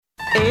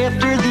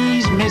After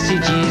these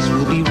messages,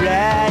 we'll be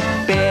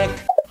right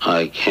back.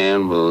 I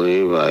can't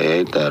believe I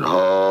ate that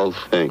whole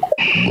thing.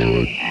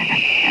 Good.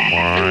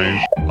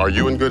 Fine. Are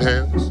you in good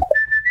hands?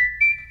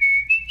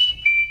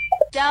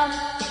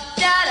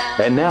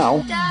 And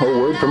now, a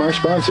word from our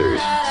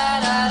sponsors.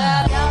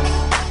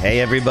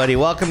 Hey, everybody.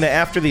 Welcome to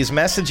After These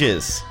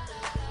Messages.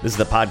 This is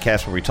the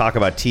podcast where we talk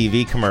about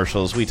TV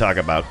commercials. We talk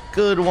about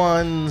good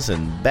ones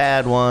and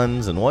bad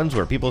ones and ones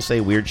where people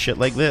say weird shit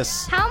like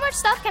this. How much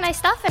stuff can I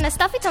stuff in a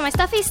stuffy till my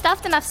stuffy's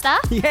stuffed enough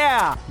stuff?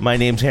 Yeah. My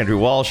name's Andrew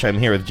Walsh. I'm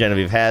here with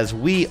Genevieve Has.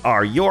 We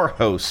are your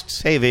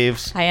hosts. Hey,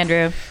 Vives. Hi,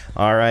 Andrew.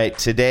 All right.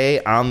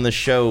 Today on the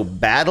show,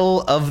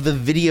 Battle of the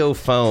Video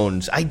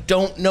Phones. I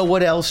don't know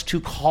what else to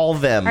call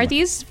them. Are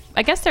these,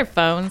 I guess they're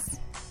phones.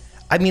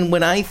 I mean,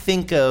 when I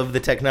think of the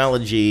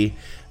technology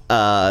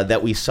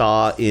that we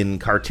saw in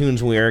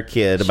cartoons when we were a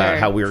kid about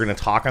how we were going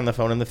to talk on the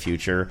phone in the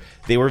future,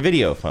 they were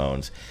video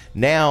phones.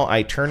 Now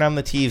I turn on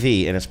the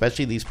TV, and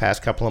especially these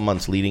past couple of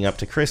months leading up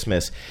to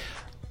Christmas,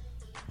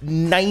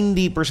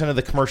 90% of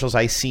the commercials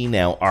I see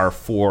now are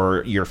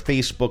for your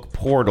Facebook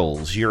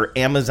portals, your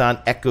Amazon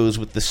Echoes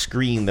with the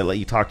screen that let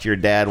you talk to your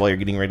dad while you're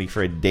getting ready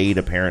for a date,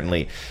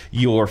 apparently,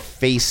 your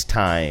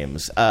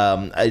FaceTimes.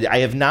 I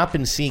have not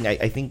been seeing,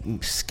 I think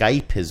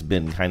Skype has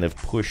been kind of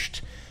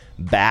pushed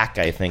back,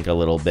 I think, a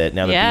little bit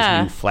now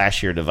that these new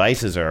flashier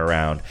devices are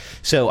around.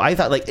 So I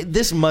thought, like,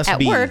 this must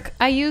be... At work,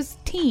 I use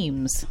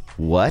Teams.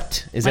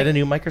 What? Is that a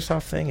new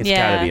Microsoft thing? It's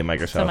got to be a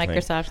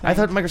Microsoft thing. I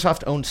thought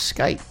Microsoft owned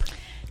Skype.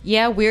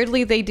 Yeah,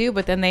 weirdly they do,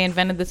 but then they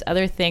invented this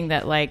other thing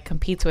that, like,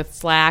 competes with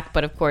Slack,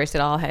 but of course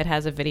it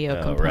has a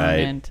video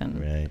component.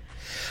 Right.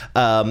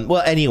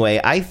 Well,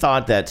 anyway, I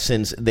thought that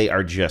since they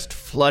are just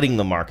flooding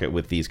the market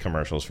with these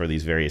commercials for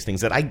these various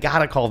things, that I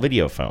gotta call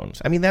video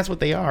phones. I mean, that's what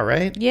they are,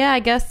 right? Yeah, I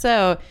guess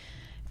so.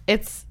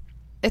 It's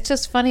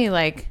just funny,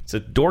 like... It's a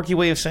dorky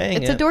way of saying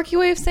it. It's a dorky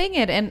way of saying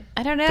it, and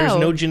I don't know. There's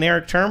no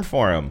generic term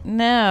for them.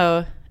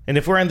 No. And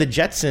if we're on the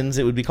Jetsons,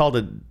 it would be called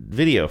a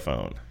video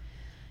phone.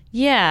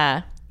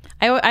 Yeah.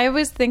 I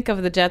always think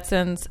of the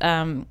Jetsons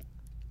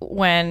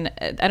when...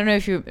 I don't know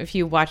if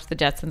you watched the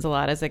Jetsons a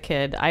lot as a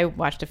kid. I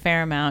watched a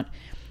fair amount.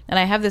 And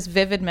I have this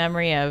vivid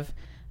memory of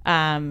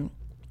the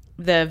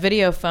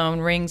video phone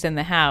rings in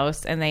the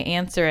house, and they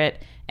answer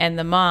it, and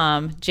the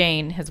mom,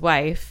 Jane, his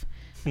wife...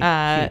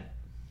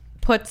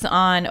 puts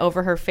on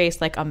over her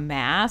face like a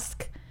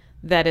mask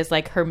that is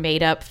like her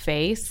made up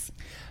face.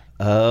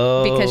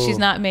 Oh, because she's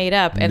not made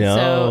up, and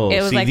so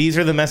it was like, these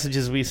are the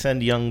messages we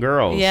send young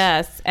girls.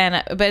 Yes,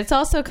 and but it's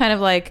also kind of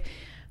like,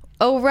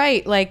 oh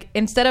right, like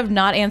instead of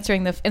not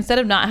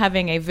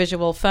having a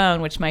visual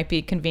phone, which might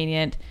be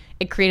convenient,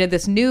 it created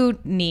this new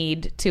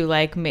need to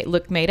like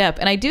look made up,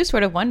 and I do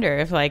sort of wonder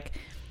if like,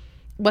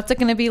 what's it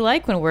going to be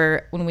like when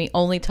we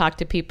only talk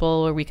to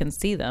people where we can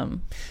see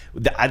them?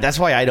 That's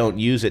why I don't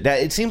use it.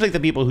 It seems like the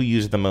people who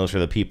use it the most are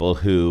the people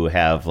who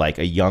have like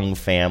a young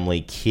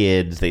family,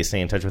 kids. They stay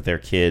in touch with their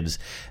kids.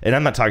 And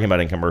I'm not talking about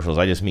in commercials.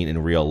 I just mean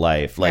in real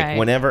life. Like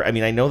whenever, I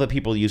mean, I know that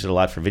people use it a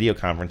lot for video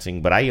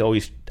conferencing, but I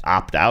always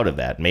opt out of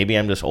that. Maybe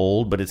I'm just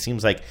old, but it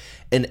seems like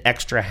an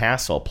extra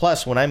hassle.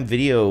 Plus, when I'm when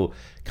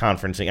I'm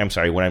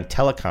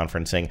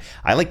teleconferencing,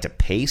 I like to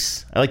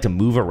pace. I like to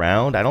move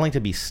around. I don't like to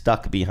be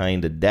stuck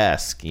behind a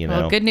desk, you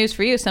know. Well, good news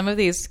for you. Some of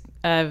these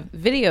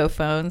video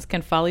phones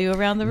can follow you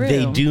around the room.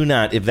 They do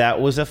not. If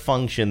that was a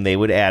function, they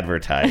would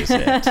advertise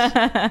it.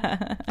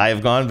 I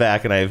have gone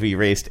back and I have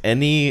erased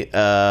any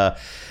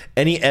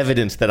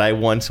evidence that I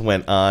once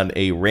went on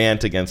a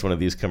rant against one of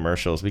these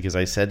commercials because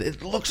I said,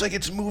 it looks like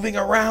it's moving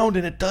around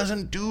and it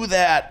doesn't do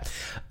that.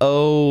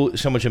 Oh,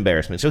 so much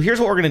embarrassment. So here's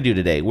what we're going to do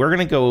today. We're going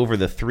to go over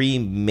the three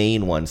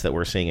main ones that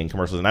we're seeing in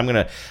commercials. And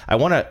I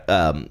want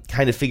to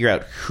kind of figure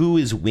out who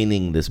is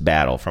winning this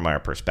battle from our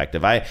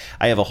perspective. I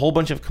have a whole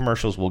bunch of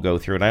commercials we'll go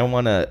through, and I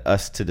want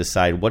us to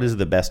decide what is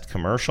the best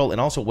commercial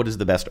and also what is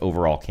the best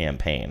overall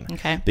campaign.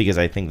 Okay. Because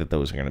I think that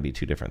those are going to be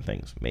two different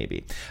things,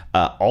 maybe.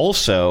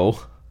 Also...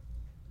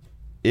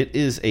 It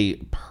is a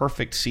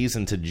perfect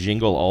season to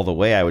jingle all the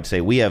way, I would say.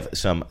 We have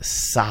some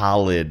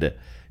solid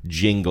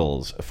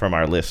jingles from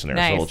our listeners.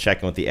 Nice. So we'll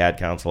check in with the ad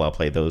council. I'll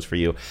play those for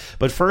you.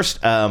 But first,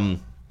 oh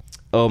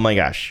my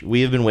gosh,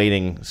 we have been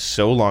waiting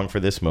so long for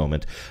this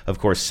moment. Of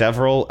course,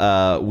 several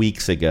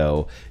weeks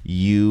ago,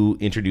 you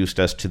introduced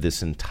us to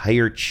this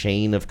entire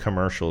chain of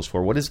commercials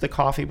for, what is the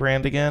coffee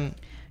brand again?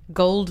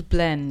 Gold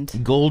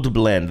Blend. Gold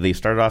Blend. They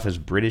started off as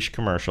British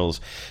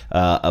commercials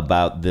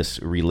about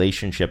this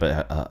relationship,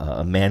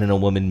 a man and a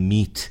woman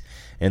meet,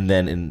 and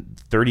then in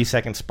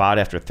 30-second spot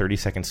after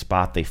 30-second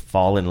spot, they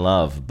fall in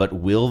love. But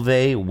will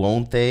they?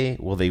 Won't they?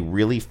 Will they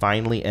really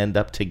finally end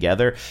up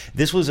together?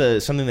 This was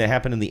something that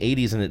happened in the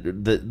 80s,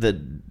 and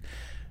the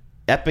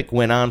epic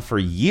went on for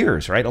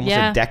years, right? Almost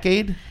a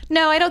decade?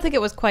 No, I don't think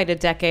it was quite a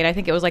decade. I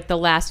think it was like the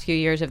last few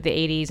years of the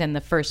 80s and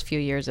the first few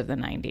years of the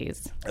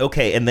 90s.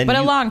 Okay, and then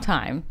a long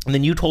time. And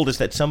then you told us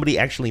that somebody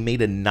actually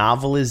made a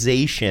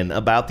novelization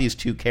about these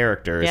two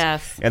characters.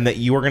 Yes. And that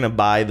you were going to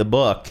buy the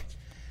book.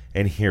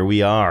 And here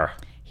we are.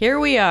 Here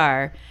we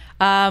are.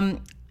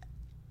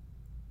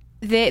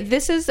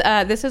 This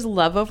is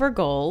Love Over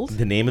Gold.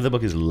 The name of the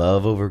book is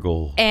Love Over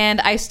Gold. And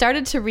I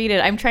started to read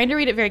it. I'm trying to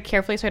read it very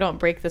carefully so I don't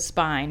break the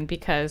spine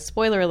because,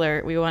 spoiler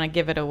alert, we want to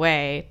give it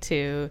away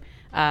to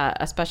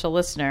a special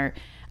listener.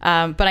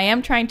 But I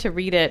am trying to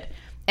read it.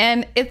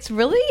 And it's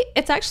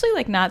actually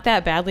like not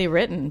that badly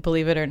written,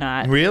 believe it or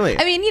not. Really?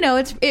 I mean,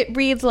 it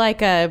reads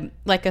like a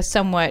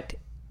somewhat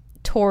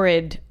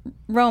torrid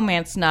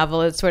romance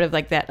novel. It's sort of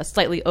like that, a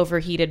slightly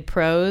overheated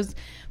prose.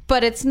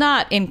 But it's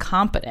not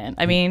incompetent.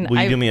 I mean,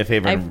 will you do me a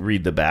favor and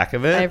read the back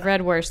of it? I've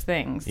read worse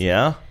things.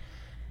 Yeah?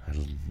 I'd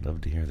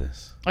love to hear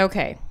this.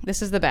 Okay,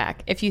 this is the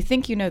back. If you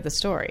think you know the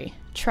story,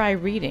 try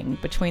reading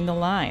between the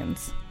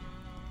lines.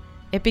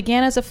 It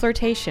began as a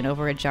flirtation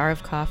over a jar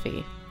of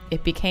coffee.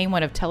 It became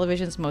one of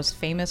television's most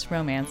famous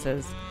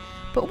romances.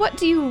 But what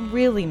do you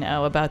really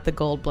know about the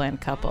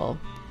Goldbland couple?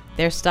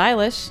 They're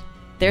stylish.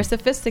 They're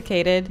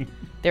sophisticated.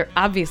 They're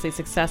obviously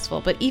successful.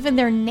 But even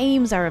their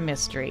names are a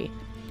mystery.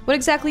 What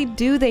exactly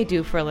do they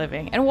do for a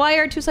living? And why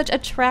are two such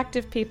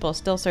attractive people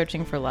still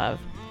searching for love?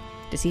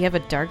 Does he have a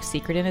dark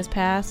secret in his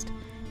past?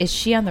 Is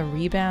she on the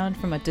rebound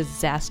from a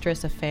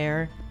disastrous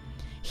affair?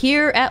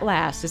 Here at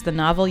last is the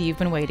novel you've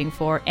been waiting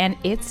for, and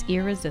it's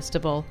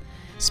irresistible.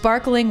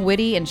 Sparkling,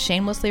 witty, and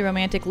shamelessly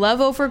romantic, Love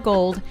Over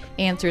Gold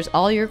answers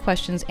all your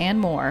questions and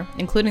more,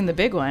 including the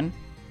big one.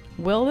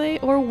 Will they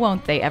or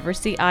won't they ever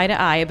see eye to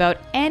eye about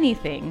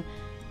anything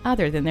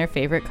other than their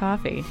favorite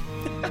coffee?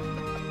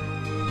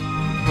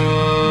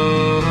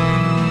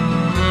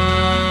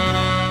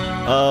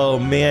 Oh,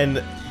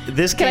 man.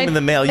 This came in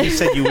the mail. You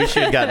said you wish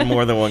you had gotten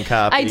more than one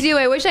copy. I do.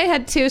 I wish I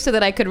had two so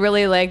that I could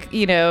really,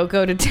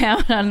 go to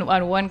town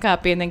on one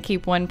copy and then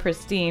keep one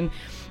pristine.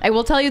 I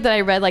will tell you that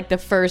I read, the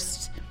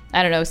first,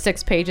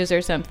 6 pages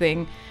or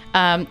something.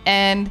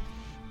 And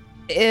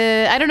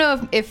I don't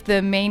know if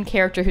the main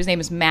character, whose name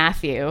is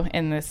Matthew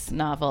in this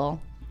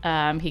novel,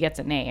 he gets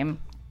a name.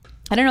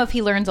 I don't know if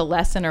he learns a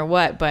lesson or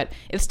what, but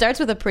it starts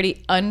with a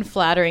pretty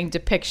unflattering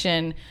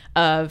depiction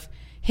of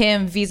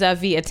him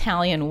vis-a-vis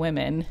Italian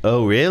women.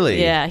 Oh,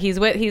 really? Yeah, he's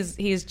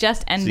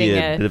just ending Is he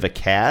a bit of a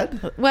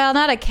cad? Well,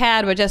 not a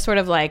cad, but just sort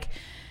of like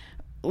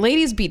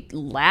ladies be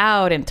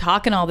loud and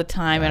talking all the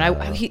time,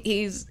 and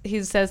he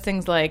says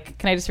things like,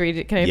 "Can I just read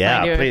it? Can I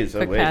find you please. a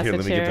quick Wait, passage here,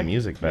 let me here? get the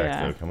music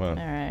back, though. Come on.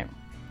 All right.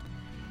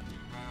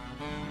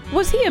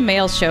 Was he a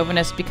male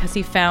chauvinist because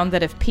he found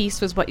that if peace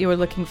was what you were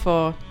looking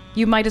for,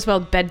 you might as well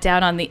bed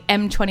down on the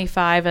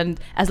M25 and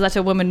as let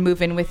a woman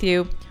move in with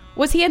you?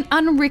 Was he an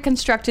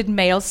unreconstructed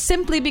male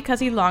simply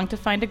because he longed to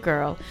find a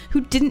girl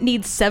who didn't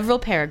need several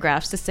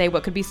paragraphs to say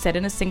what could be said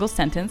in a single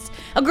sentence?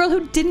 A girl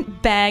who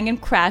didn't bang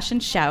and crash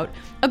and shout?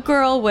 A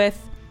girl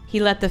with... He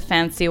let the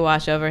fancy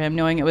wash over him,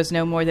 knowing it was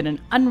no more than an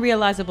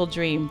unrealizable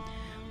dream.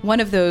 One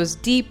of those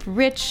deep,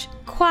 rich,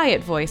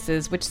 quiet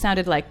voices which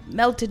sounded like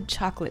melted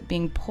chocolate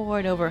being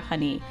poured over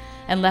honey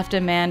and left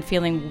a man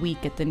feeling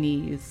weak at the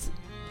knees.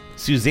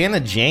 Susanna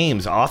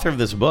James, author of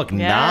this book,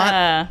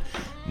 not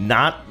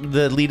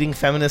the leading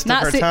feminist of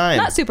her time.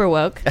 Not super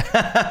woke.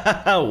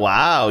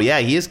 Wow, yeah,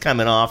 he is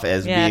coming off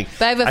as being...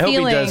 But I have a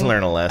feeling hope he does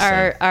learn a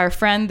lesson. Our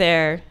friend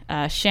there,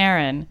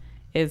 Sharon,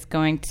 is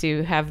going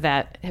to have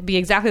that be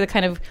exactly the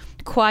kind of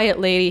quiet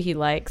lady he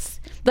likes.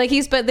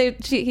 She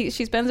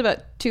spends about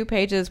 2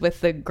 pages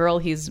with the girl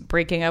he's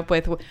breaking up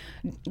with,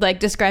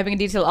 describing in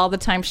detail all the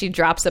time she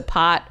drops a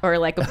pot or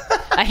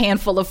a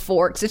handful of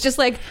forks. It's just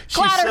clatter,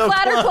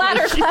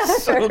 clatter.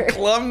 She's so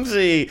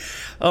clumsy.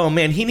 Oh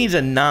man, he needs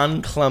a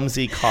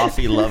non-clumsy,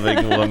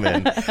 coffee-loving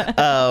woman.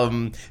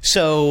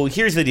 So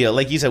here's the deal.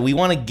 Like you said, we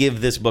want to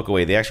give this book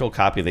away, the actual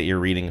copy that you're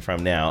reading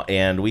from now,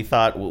 and we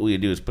thought what we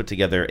would do is put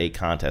together a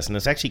contest, and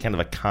it's actually kind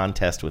of a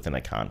contest within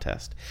a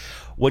contest.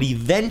 What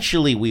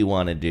eventually we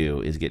want to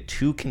do is get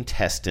 2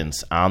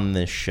 contestants on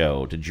this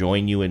show to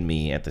join you and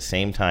me at the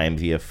same time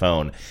via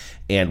phone,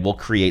 and we'll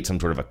create some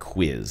sort of a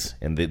quiz,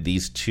 and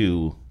these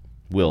 2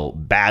 will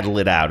battle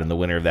it out, and the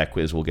winner of that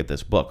quiz will get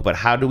this book. But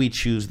how do we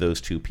choose those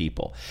 2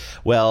 people?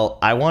 Well,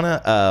 I want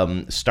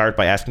to start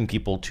by asking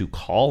people to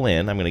call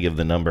in. I'm going to give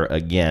the number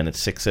again.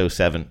 It's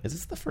 607. Is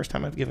this the first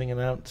time I've given it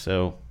out?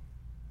 So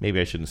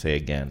maybe I shouldn't say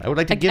again. I would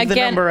like to give the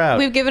number out.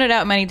 We've given it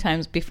out many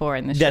times before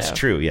in the show. That's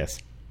true, yes.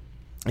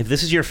 If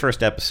this is your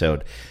first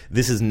episode,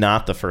 this is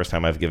not the first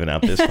time I've given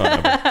out this phone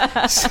number.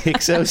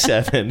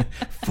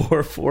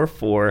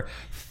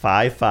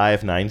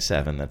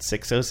 607-444-5597. That's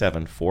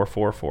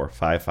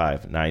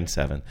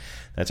 607-444-5597.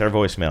 That's our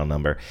voicemail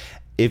number.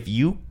 If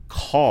you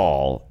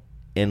call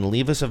and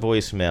leave us a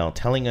voicemail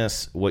telling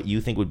us what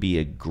you think would be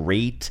a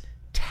great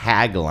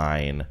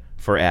tagline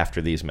for After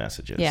These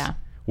Messages. Yeah.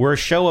 We're a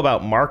show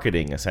about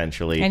marketing,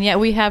 essentially. And yet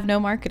we have no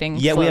marketing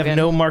slogan. We have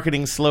no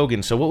marketing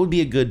slogan. So what would be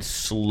a good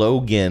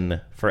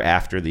slogan for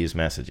After These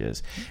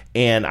Messages?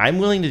 And I'm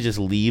willing to just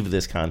leave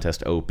this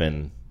contest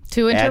open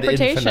to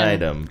interpretation.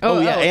 Ad infinitum.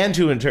 And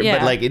to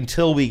interpret. But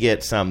until we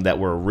get some that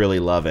we're really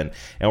loving.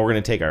 And we're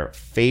going to take our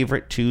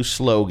favorite 2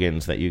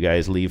 slogans that you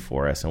guys leave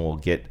for us, and we'll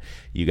get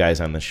you guys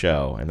on the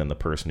show. And then the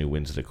person who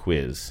wins the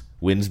quiz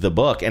wins the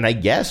book. And I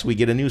guess we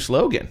get a new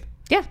slogan.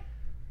 Yeah.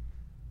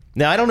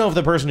 Now, I don't know if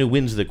the person who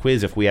wins the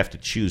quiz, if we have to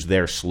choose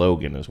their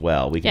slogan as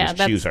well. We can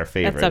just choose our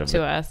favorite. That's up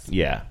to us.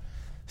 Yeah.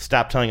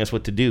 Stop telling us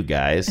what to do,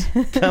 guys.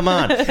 Come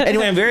on.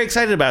 Anyway, I'm very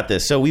excited about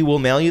this. So we will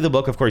mail you the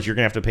book. Of course, you're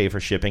going to have to pay for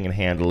shipping and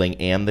handling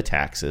and the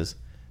taxes.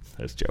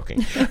 I was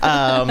joking.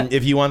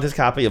 If you want this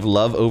copy of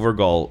Love Over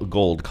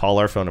Gold, call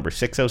our phone number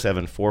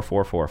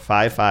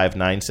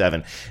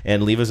 607-444-5597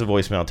 and leave us a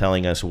voicemail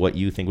telling us what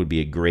you think would be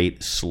a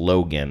great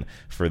slogan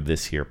for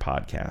this here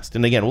podcast.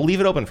 And again, we'll leave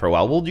it open for a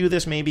while. We'll do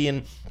this maybe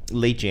in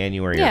late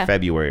January or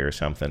February or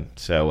something.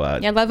 So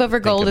Love Over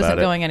Gold isn't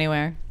going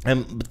anywhere.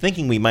 I'm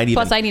thinking we might even...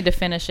 Plus, I need to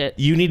finish it.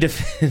 You need to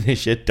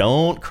finish it.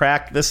 Don't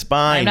crack the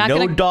spine.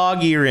 No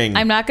dog earing.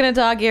 I'm not going to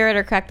dog ear it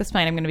or crack the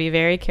spine. I'm going to be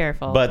very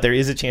careful. But there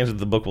is a chance that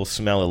the book will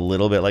smell a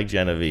little bit like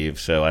Genevieve,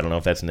 so I don't know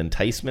if that's an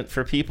enticement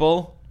for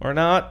people or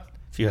not.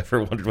 If you ever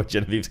wondered what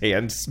Genevieve's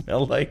hands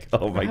smell like,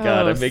 oh my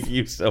God, I'm making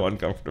you so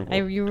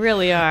uncomfortable. You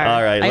really are.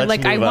 All right,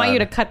 let's move I want on. you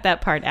to cut that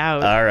part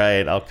out. All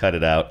right, I'll cut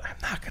it out. I'm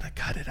not going to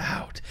cut it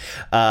out.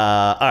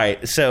 All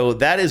right, so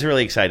that is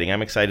really exciting.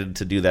 I'm excited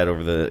to do that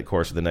over the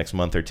course of the next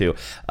month or two.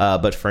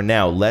 But for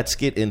now, let's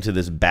get into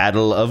this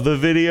battle of the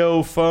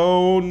video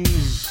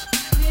phones.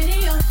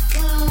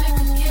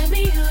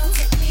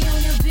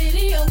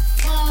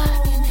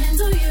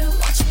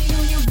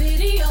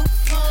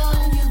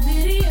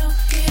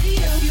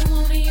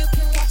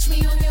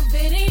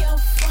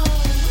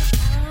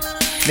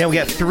 Now, we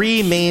got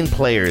three main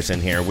players in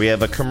here. We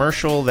have a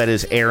commercial that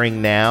is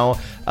airing now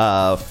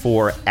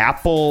for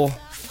Apple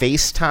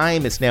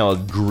FaceTime. It's now a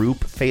group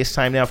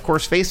FaceTime now. Of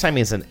course, FaceTime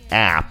is an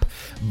app,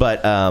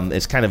 but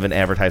it's kind of an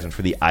advertisement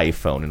for the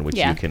iPhone in which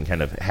you can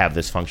kind of have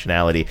this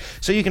functionality.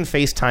 So you can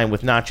FaceTime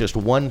with not just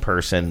one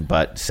person,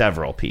 but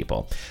several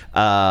people.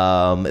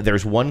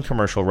 There's one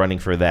commercial running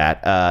for that.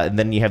 And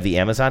then you have the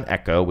Amazon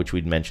Echo, which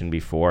we'd mentioned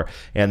before.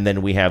 And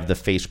then we have the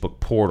Facebook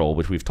Portal,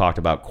 which we've talked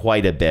about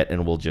quite a bit.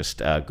 And we'll just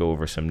go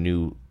over some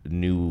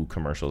new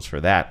commercials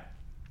for that.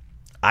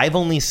 I've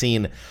only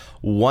seen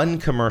one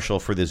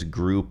commercial for this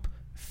group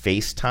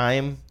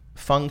FaceTime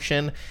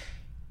function.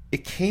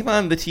 It came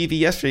on the TV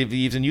yesterday,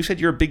 Vives, and you said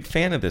you're a big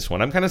fan of this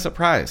one. I'm kind of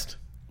surprised.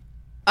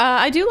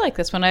 I do like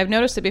this one. I've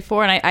noticed it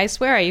before, and I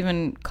swear I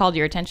even called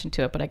your attention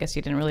to it, but I guess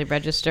you didn't really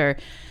register.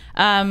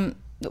 Do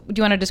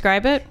you want to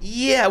describe it?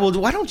 Yeah, well,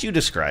 why don't you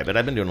describe it?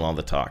 I've been doing all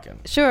the talking.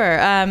 Sure.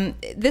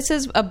 This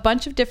is a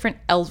bunch of different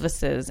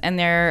Elvises, and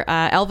they're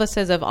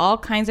Elvises of all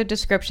kinds of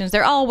descriptions.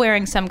 They're all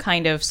wearing some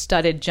kind of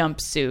studded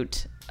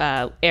jumpsuit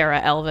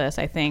era Elvis,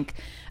 I think.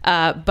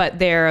 But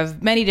they're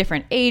of many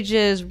different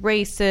ages,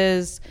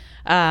 races,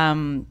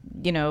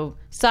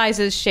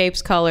 sizes,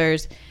 shapes,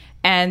 colors,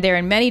 and they're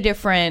in many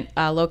different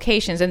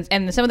locations.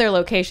 And some of their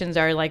locations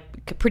are like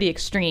pretty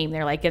extreme.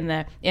 They're like in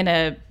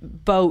a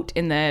boat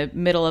in the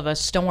middle of a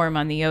storm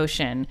on the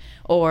ocean,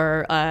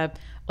 or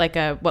like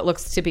what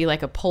looks to be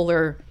like a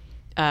polar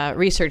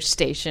research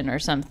station or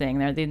something.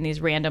 They're in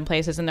these random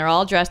places, and they're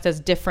all dressed as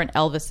different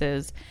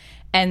Elvises,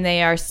 and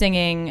they are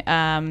singing.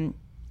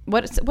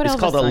 What it's Elvis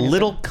called song A is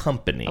Little it?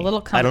 Company. A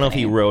Little Company. I don't know if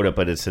he wrote it,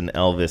 but it's an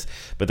Elvis.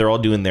 But they're all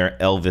doing their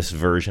Elvis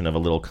version of A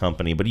Little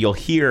Company. But you'll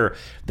hear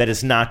that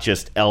it's not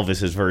just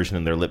Elvis's version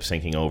and they're lip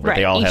syncing over it. Right.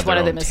 They all Each have their one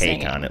of own them is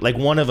take singing. on it. Like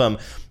one of them,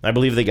 I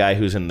believe the guy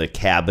who's in the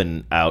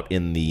cabin out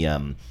in the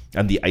on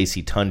the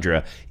icy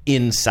tundra,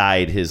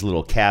 inside his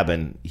little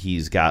cabin,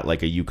 he's got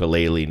like a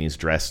ukulele and he's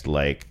dressed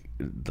like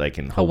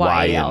in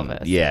Hawaii Hawaiian.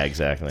 Elvis. Yeah,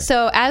 exactly.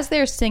 So as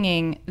they're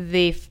singing,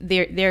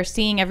 they're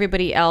seeing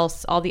everybody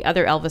else, all the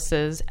other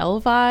Elvises,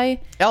 Elvi,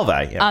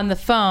 yeah. on the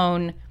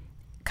phone,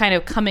 kind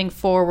of coming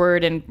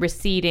forward and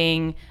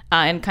receding,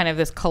 and kind of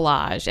this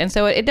collage. And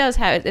so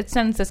it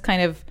sends this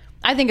kind of.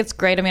 I think it's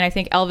great. I mean, I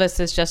think Elvis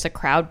is just a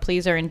crowd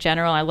pleaser in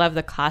general. I love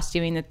the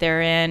costuming that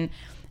they're in,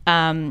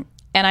 and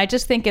I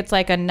just think it's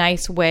like a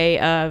nice way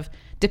of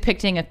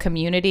depicting a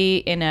community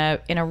in a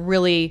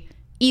really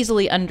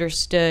easily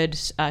understood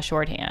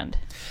shorthand.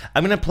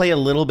 I'm going to play a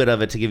little bit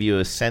of it to give you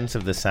a sense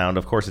of the sound.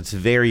 Of course, it's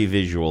very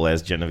visual,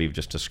 as Genevieve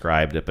just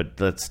described it, but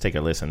let's take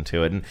a listen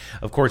to it. And,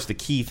 of course, the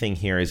key thing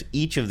here is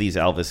each of these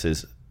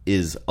Elvises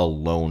is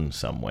alone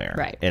somewhere.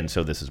 Right. And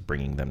so this is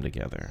bringing them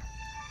together.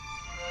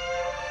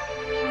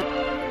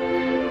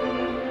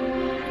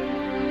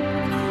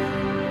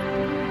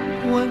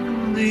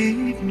 When the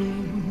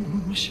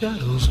evening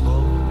shadows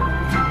fall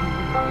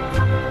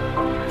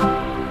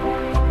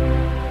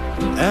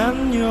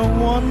and you're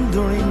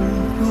wondering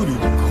who to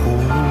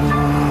call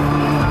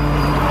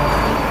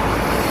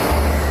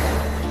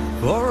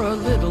for a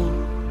little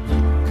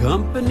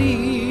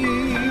company,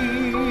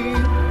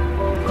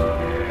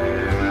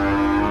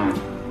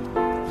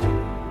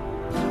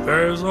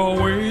 there's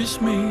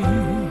always me.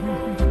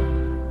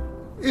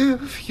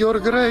 If your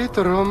great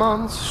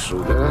romance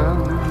should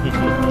end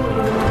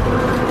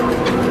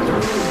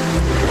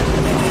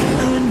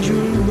and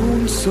you're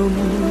lonesome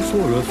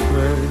for a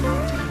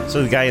friend.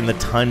 So the guy in the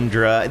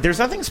tundra, there's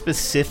nothing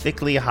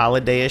specifically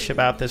holiday-ish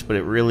about this, but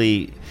it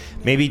really,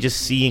 maybe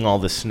just seeing all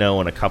the snow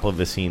in a couple of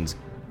the scenes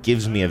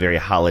gives me a very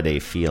holiday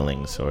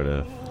feeling, sort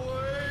of.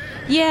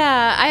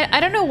 Yeah, I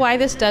don't know why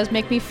this does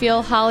make me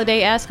feel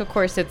holiday-esque. Of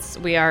course,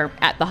 we are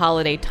at the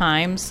holiday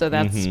times, so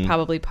that's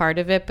probably part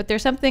of it. But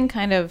there's something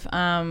kind of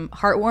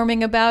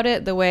heartwarming about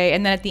it, the way,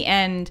 and then at the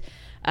end,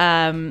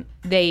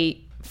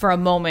 they, for a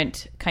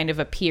moment, kind of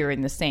appear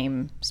in the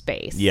same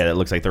space. Yeah, it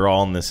looks like they're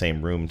all in the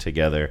same room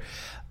together.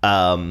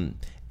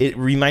 It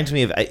reminds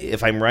me of,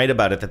 if I'm right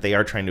about it, that they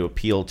are trying to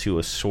appeal to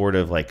a sort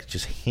of like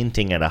just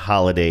hinting at a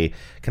holiday,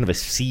 kind of a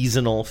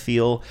seasonal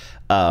feel.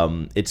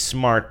 It's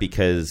smart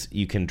because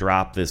you can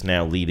drop this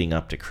now leading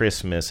up to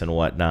Christmas and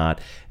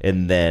whatnot,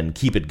 and then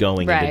keep it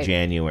going into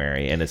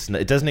January. And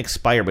it doesn't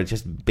expire, but it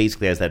just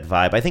basically has that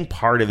vibe. I think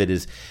part of it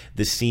is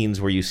the scenes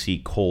where you see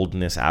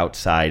coldness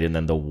outside and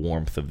then the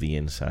warmth of the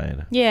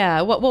inside. Yeah.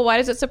 Well, why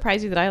does it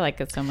surprise you that I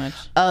like it so much?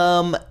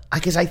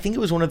 Because I think it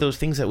was one of those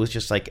things that was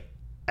just like,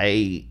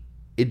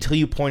 until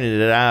you pointed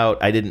it out,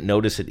 I didn't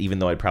notice it, even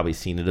though I'd probably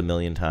seen it a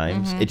million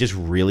times. It just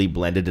really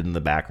blended in the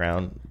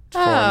background for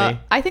me.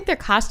 I think their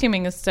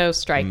costuming is so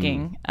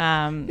striking.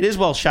 It is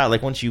well shot.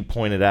 Like, once you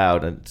point it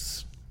out,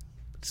 it's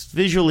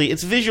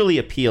visually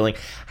appealing.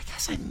 I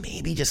guess I'm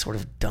maybe just sort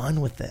of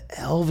done with the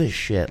Elvis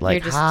shit.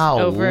 Like,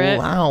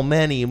 how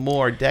many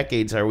more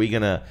decades are we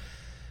gonna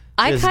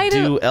do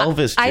Elvis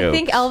jokes? I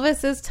think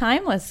Elvis is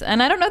timeless,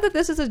 and I don't know that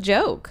this is a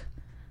joke.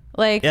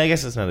 Like, yeah, I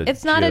guess it's not a joke.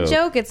 It's not a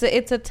joke.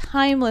 It's a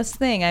timeless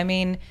thing. I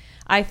mean,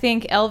 I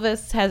think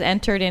Elvis has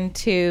entered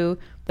into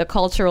the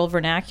cultural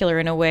vernacular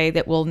in a way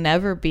that will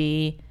never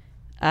be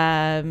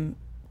undone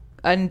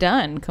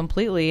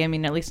completely. I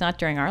mean, at least not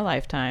during our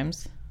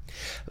lifetimes.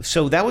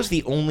 So that was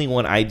the only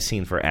one I'd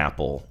seen for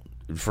Apple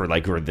for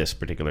this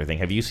particular thing.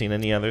 Have you seen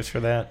any others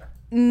for that?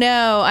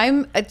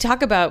 No,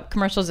 talk about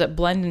commercials that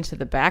blend into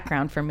the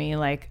background for me.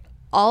 Like,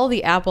 all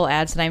the Apple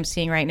ads that I'm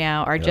seeing right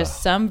now are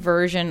just some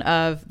version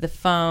of the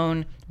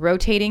phone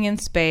rotating in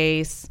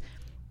space,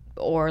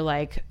 or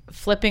like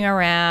flipping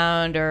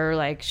around, or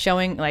like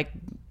showing, like,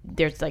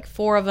 there's like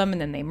 4 of them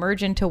and then they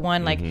merge into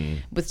one, like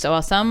with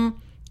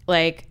some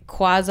like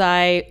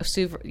quasi,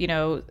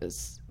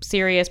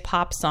 serious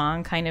pop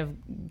song kind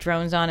of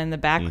drones on in the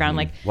background,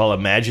 like while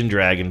Imagine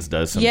Dragons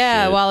does some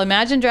shit. While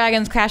Imagine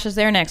Dragons cashes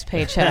their next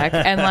paycheck.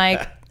 And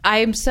like,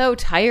 I'm so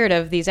tired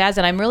of these ads,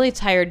 and I'm really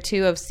tired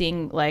too of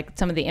seeing like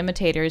some of the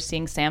imitators,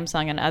 seeing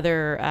Samsung and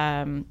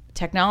other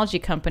technology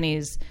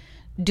companies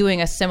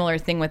doing a similar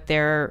thing with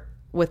their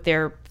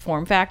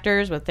form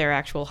factors, with their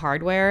actual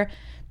hardware,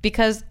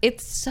 because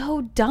it's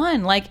so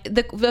done. Like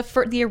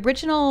the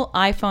original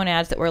iPhone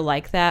ads that were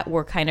like that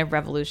were kind of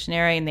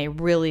revolutionary, and they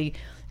really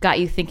got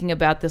you thinking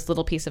about this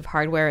little piece of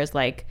hardware as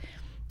like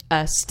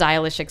a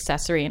stylish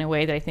accessory in a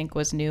way that I think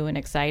was new and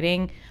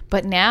exciting.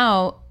 But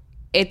now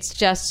it's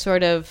just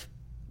sort of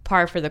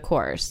par for the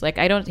course. Like,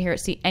 I don't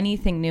see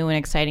anything new and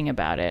exciting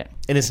about it.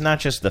 And it's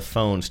not just the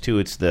phones too.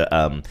 It's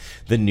the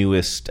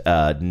newest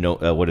what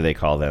do they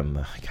call them?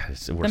 The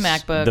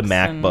MacBooks. The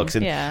MacBooks.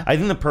 And yeah. I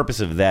think the purpose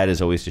of that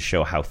is always to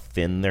show how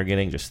thin they're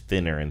getting, just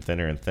thinner and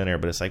thinner and thinner.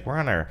 But it's like we're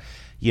on our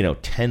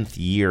 10th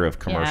year of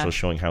commercials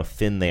showing how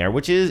thin they are,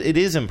 which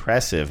is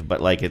impressive,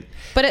 but like it.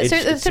 But at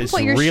a certain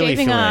point, you're really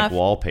shaving off like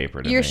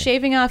wallpaper. You're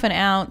shaving off an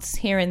ounce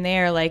here and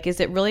there. Like, is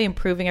it really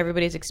improving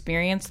everybody's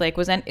experience? Like,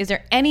 is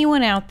there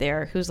anyone out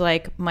there who's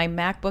like, my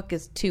MacBook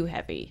is too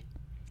heavy?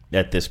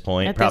 At this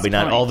point, probably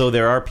not. Although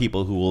there are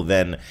people who will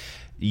then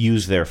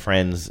use their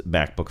friend's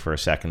MacBook for a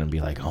second and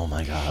be like, oh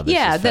my God.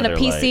 This is then a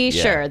PC,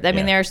 sure. I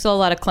mean, there are still a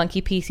lot of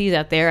clunky PCs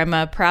out there. I'm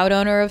a proud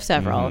owner of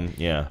several.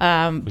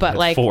 But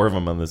like 4 of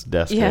them on this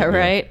desk. Yeah,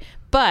 right.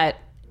 But,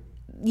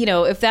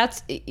 if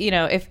that's,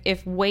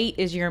 if weight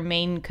is your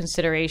main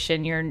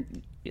consideration, you're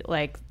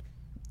like,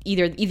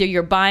 either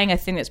you're buying a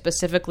thing that's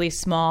specifically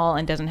small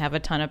and doesn't have a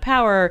ton of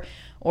power,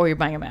 or you're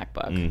buying a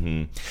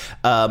MacBook.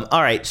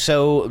 All right,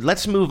 so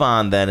let's move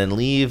on then and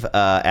leave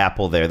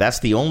Apple there. That's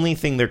the only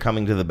thing they're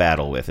coming to the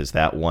battle with, is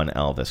that one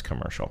Elvis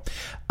commercial.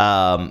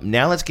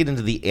 Now let's get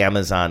into the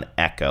Amazon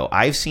Echo.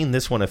 I've seen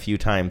this one a few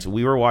times.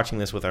 We were watching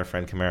this with our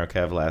friend Camaro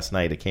Kev last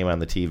night. It came on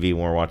the TV when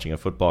we were watching a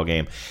football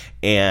game,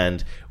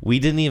 and we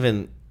didn't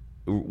even...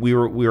 We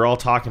were all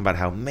talking about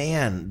how,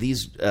 man,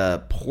 these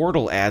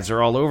portal ads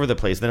are all over the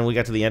place. Then we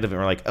got to the end of it,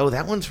 and we're like, oh,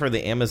 that one's for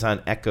the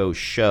Amazon Echo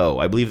Show.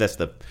 I believe that's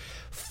the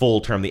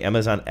full term. The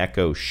Amazon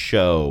Echo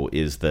Show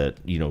is the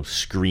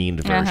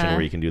screened version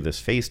where you can do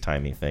this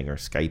FaceTimey thing or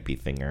Skypey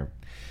thing or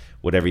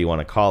whatever you want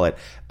to call it.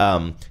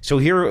 So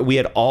here we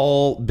had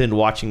all been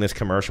watching this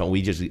commercial, and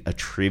we just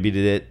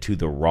attributed it to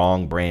the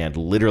wrong brand,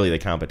 literally the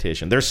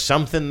competition. There's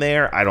something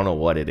there. I don't know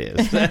what it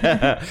is.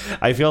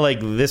 I feel like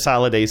this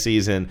holiday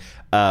season,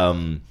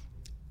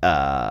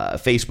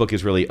 Facebook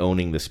is really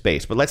owning the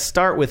space. But let's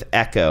start with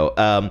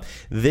Echo.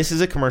 This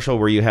is a commercial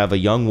where you have a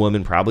young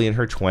woman, probably in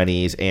her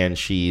 20s, and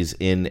she's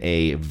in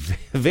a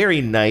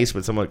very nice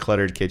but somewhat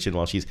cluttered kitchen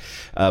while she's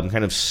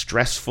kind of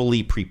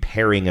stressfully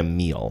preparing a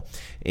meal.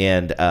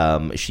 And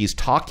she's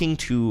talking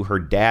to her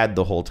dad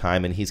the whole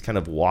time, and he's kind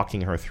of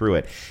walking her through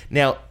it.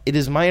 Now, it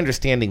is my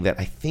understanding that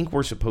I think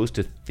we're supposed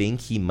to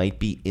think he might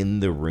be in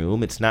the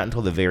room. It's not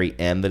until the very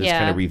end that it's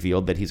kind of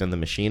revealed that he's on the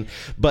machine.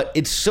 But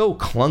it's so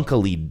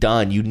clunkily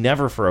done. you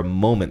never for a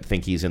moment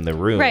think he's in the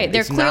room. Right,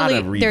 they're It's not a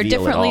clearly reveal they're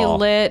differently at all.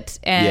 lit,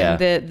 and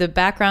Yeah. the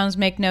backgrounds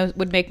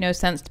would make no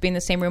sense to be in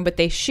the same room, but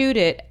they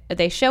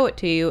show it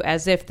to you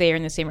as if they are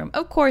in the same room.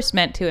 Of course,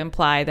 meant to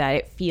imply that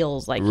it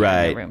feels like you're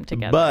in the room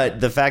together.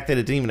 But the fact that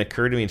it didn't even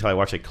occur to me until I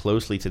watched it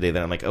closely today,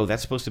 that I'm like, oh,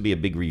 that's supposed to be a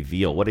big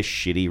reveal. What a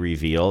shitty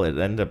reveal. It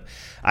ended up,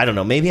 I don't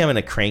know, maybe I'm in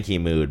a cranky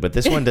mood, but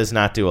this one does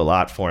not do a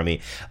lot for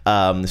me.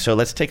 So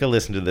let's take a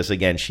listen to this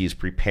again. She's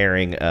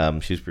preparing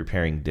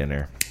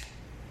dinner.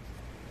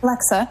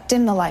 Alexa,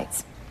 dim the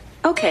lights.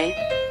 Okay.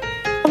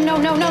 Oh,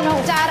 no.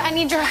 Dad, I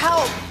need your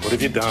help. What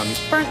have you done?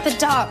 Burnt the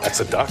duck.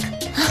 That's a duck?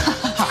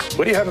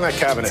 What do you have in that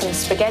cabinet? Some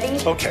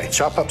spaghetti. Okay,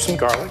 chop up some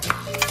garlic.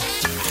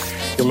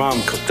 Your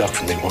mom cooked duck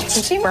for me once.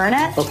 Did she burn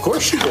it? Of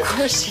course she did. Of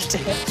course she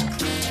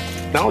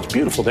did. Now it's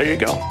beautiful. There you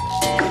go.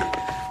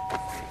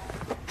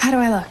 How do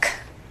I look?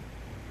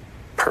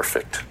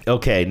 Perfect.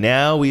 Okay,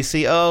 now we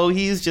see,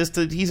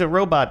 he's a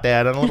robot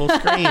dad on a little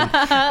screen.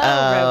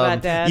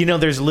 Robot dad. You know,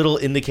 there's little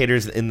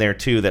indicators in there,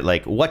 too, that,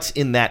 like, what's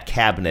in that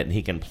cabinet, and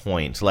he can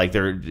point. Like,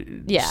 they're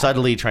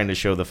subtly trying to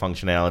show the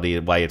functionality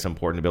and why it's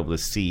important to be able to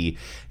see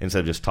instead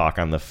of just talk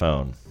on the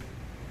phone.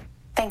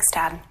 Thanks,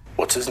 Dad.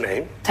 What's his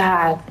name?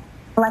 Dad.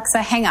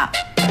 Alexa, hang up.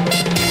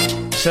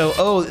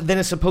 So, then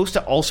it's supposed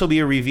to also be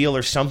a reveal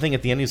or something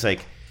at the end. He's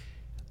like,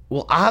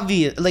 well,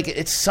 obvious, like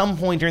at some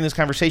point during this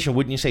conversation,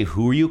 wouldn't you say,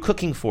 who are you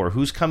cooking for?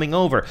 Who's coming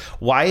over?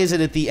 Why is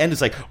it at the end? It's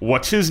like,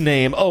 what's his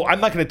name? Oh,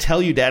 I'm not going to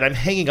tell you, Dad. I'm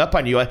hanging up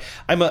on you.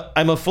 I'm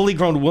a fully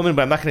grown woman,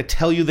 but I'm not going to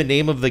tell you the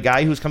name of the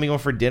guy who's coming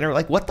over for dinner.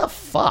 Like, what the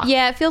fuck?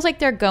 Yeah, it feels like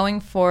they're going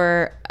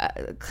for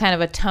kind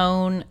of a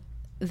tone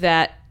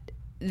that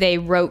they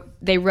wrote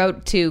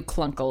too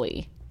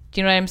clunkily. Do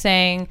you know what I'm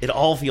saying? It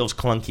all feels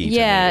clunky to me.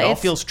 It all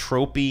feels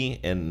tropey.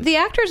 And the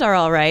actors are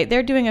all right.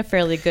 They're doing a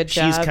fairly good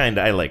job. She's kind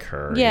of, I like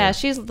her. Yeah,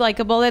 she's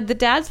likable. The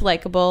dad's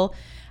likable.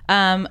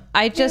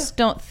 I just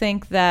don't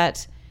think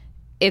that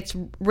it's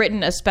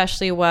written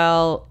especially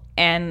well.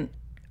 And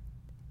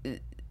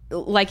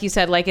like you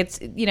said, like it's,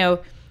 you know,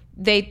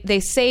 they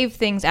save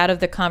things out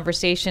of the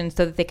conversation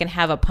so that they can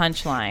have a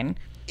punchline.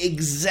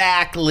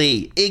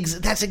 Exactly.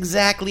 That's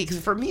exactly, because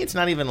for me, it's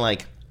not even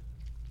like,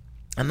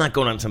 I'm not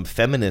going on some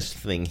feminist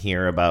thing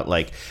here about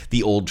like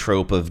the old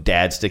trope of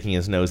dad sticking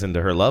his nose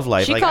into her love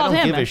life. She like, I called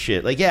don't him give a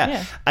shit. Like,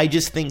 yeah, I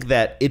just think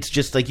that it's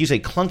just like you say,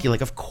 clunky.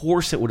 Like, of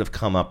course it would have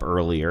come up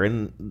earlier,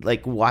 and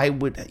like, why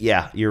would?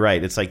 Yeah, you're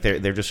right. It's like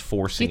they're just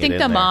forcing. Do you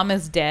think the mom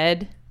is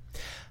dead?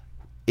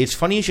 It's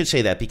funny you should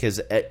say that,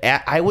 because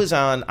I was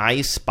on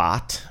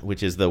iSpot,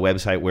 which is the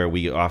website where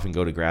we often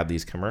go to grab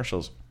these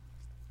commercials.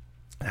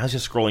 And I was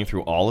just scrolling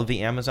through all of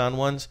the Amazon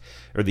ones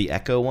or the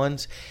Echo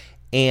ones,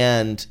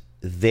 and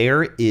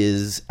there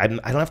is, I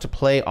don't have to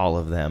play all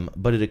of them,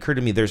 but it occurred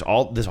to me there's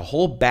a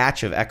whole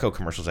batch of Echo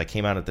commercials that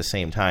came out at the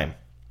same time.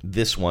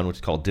 This one, which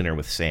is called Dinner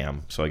with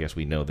Sam, so I guess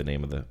we know the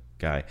name of the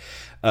guy.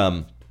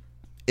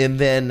 And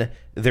then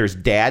there's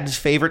Dad's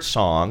favorite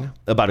song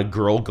about a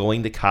girl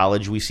going to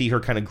college. We see her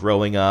kind of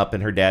growing up,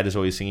 and her dad is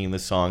always singing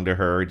this song to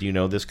her. Do you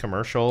know this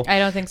commercial? I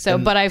don't think so,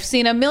 but I've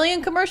seen a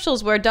million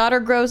commercials where daughter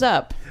grows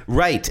up.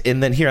 Right.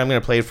 And then here, I'm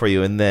going to play it for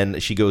you. And then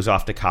she goes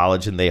off to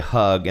college, and they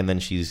hug, and then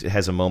she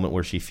has a moment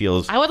where she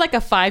feels... I would like a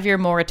 5-year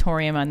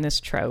moratorium on this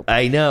trope.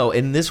 I know.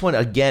 And this one,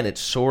 again, it's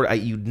sort of...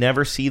 You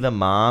never see the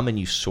mom, and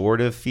you sort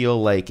of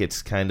feel like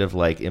it's kind of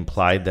like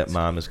implied that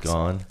mom is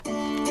gone.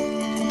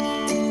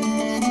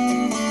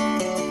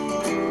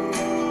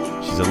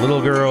 She's a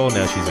little girl,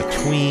 now she's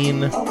a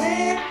tween. Now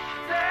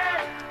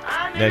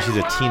she's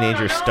a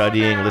teenager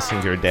studying,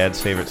 listening to her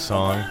dad's favorite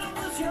song.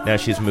 Now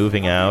she's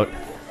moving out.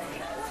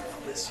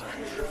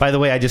 By the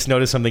way, I just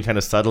noticed something kind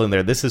of subtle in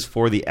there. This is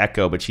for the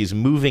Echo, but she's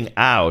moving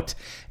out,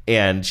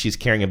 and she's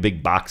carrying a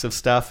big box of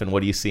stuff, and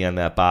what do you see on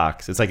that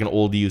box? It's like an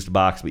old used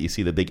box, but you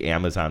see the big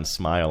Amazon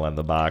smile on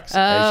the box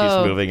as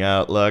she's moving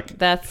out. Look.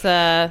 That's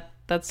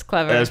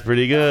clever. That's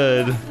pretty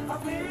good.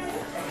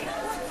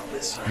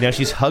 Now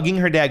she's hugging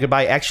her dad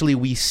goodbye. Actually,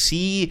 we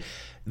see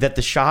that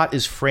the shot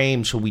is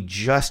framed, so we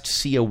just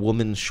see a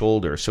woman's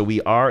shoulder. So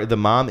the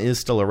mom is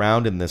still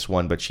around in this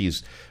one, but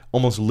she's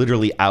almost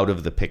literally out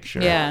of the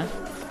picture. Yeah.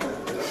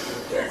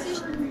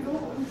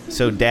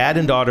 So dad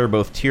and daughter are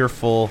both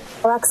tearful.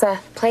 Alexa,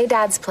 play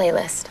Dad's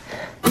playlist.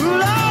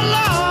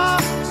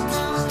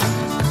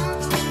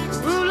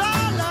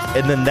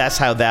 And then that's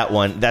how that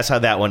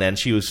one ends.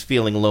 She was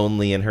feeling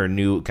lonely in her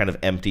new kind of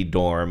empty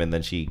dorm, and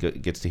then she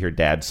gets to hear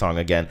Dad's song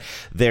again.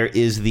 There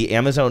is the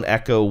Amazon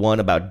Echo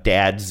one about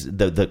Dad's,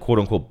 the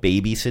quote-unquote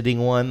babysitting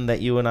one that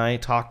you and I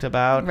talked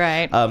about.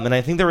 Right. And I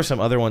think there were some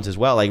other ones as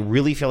well. I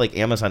really feel like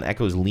Amazon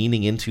Echo is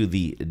leaning into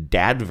the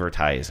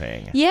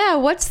dadvertising. Yeah,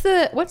 what's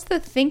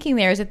the thinking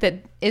there?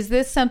 Is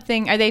this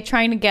something, are they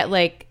trying to get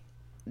like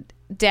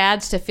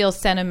dads to feel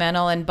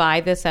sentimental and buy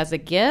this as a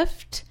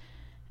gift?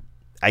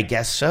 I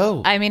guess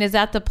so. I mean, is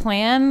that the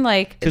plan?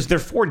 Like, because they're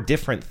 4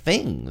 different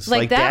things.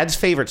 Like Dad's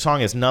favorite song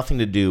has nothing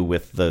to do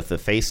with the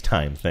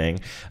FaceTime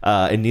thing,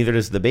 and neither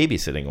does the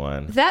babysitting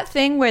one. That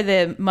thing where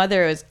the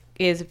mother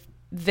is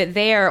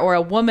there, or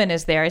a woman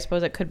is there. I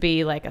suppose it could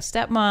be like a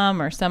stepmom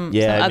or some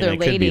other it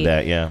lady. Could be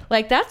that, yeah.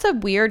 Like, that's a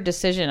weird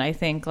decision, I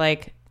think.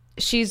 Like,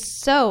 she's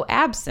so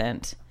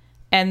absent.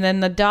 And then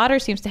the daughter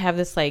seems to have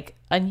this like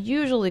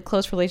unusually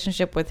close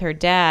relationship with her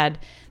dad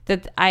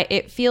that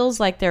it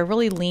feels like they're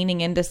really leaning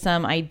into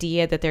some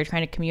idea that they're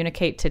trying to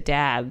communicate to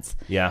dads.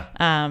 Yeah.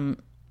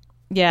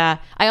 Yeah.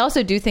 I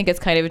also do think it's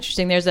kind of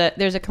interesting. There's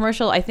a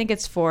commercial, I think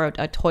it's for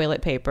a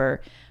toilet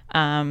paper.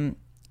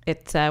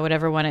 It's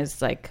whatever one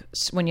is, like,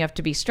 when you have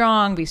to be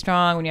strong, be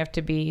strong. When you have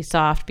to be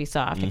soft, be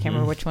soft. I can't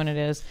remember which one it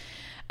is.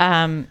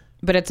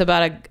 But it's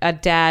about a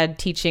dad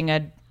teaching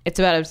it's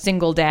about a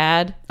single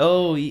dad.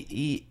 Oh,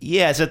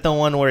 yeah. Is that the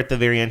one where at the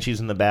very end she's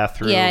in the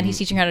bathroom? Yeah, and he's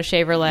teaching her how to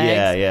shave her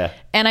legs. Yeah.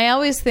 And I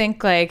always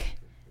think, like,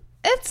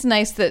 it's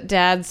nice that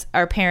dads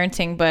are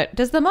parenting, but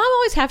does the mom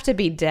always have to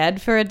be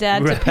dead for a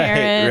dad to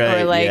parent?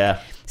 Right, or, like,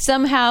 yeah.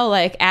 somehow,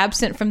 like,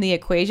 absent from the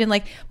equation?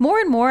 Like, more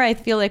and more I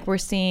feel like we're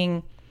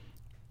seeing...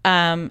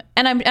 and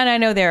I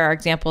know there are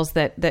examples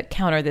that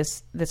counter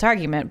this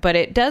argument, but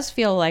it does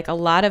feel like a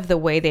lot of the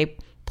way they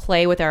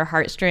play with our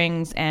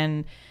heartstrings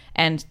and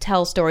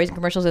tell stories and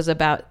commercials is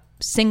about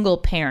single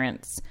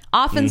parents,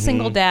 often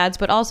single dads,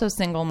 but also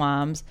single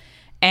moms,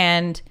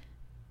 and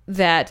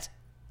that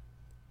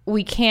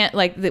we can't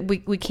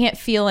we can't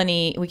feel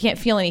any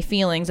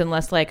feelings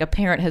unless like a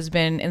parent has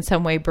been in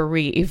some way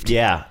bereaved.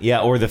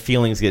 Yeah, or the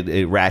feelings get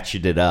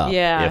ratcheted up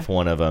if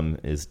one of them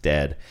is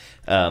dead.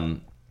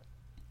 To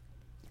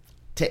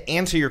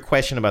answer your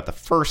question about the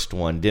first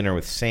one, Dinner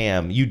with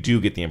Sam, you do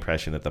get the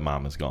impression that the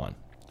mom is gone.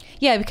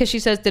 Yeah, because she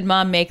says, did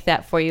mom make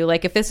that for you?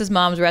 Like, if this is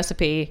mom's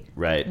recipe,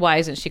 right, why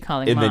isn't she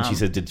calling mom? And then she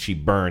says, did she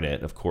burn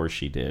it? Of course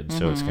she did.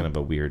 So it's kind of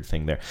a weird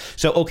thing there.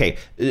 So, okay,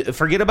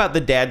 forget about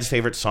the dad's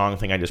favorite song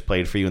thing I just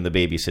played for you in the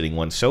babysitting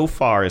one. So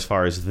far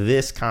as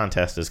this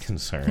contest is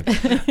concerned,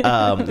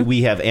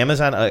 we have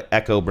Amazon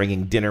Echo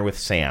bringing Dinner with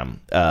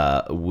Sam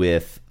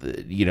with,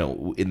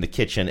 in the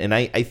kitchen. And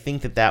I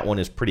think that one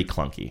is pretty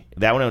clunky.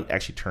 That one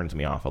actually turns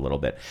me off a little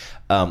bit.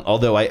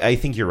 Although I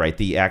think you're right.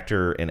 The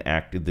actor and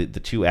the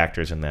two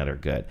actors in that are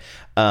good.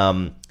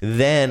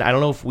 Then I don't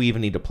know if we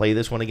even need to play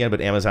this one again,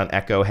 but Amazon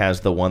Echo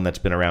has the one that's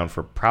been around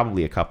for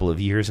probably a couple of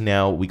years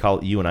now.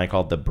 You and I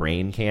call it the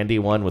brain candy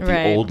one with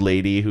the old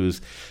lady whose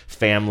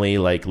family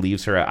like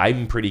leaves her.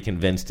 I'm pretty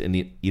convinced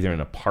in either an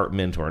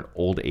apartment or an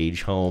old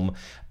age home.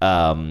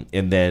 And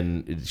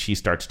then she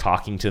starts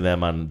talking to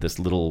them on this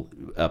little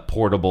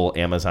portable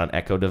Amazon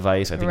Echo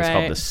device. I think it's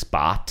called the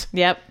Spot.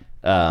 Yep.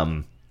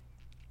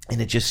 And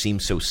it just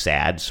seems so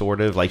sad,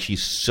 sort of. Like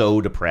she's so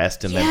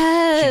depressed, and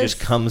then she just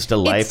comes to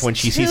life when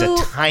she sees a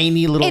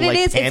tiny little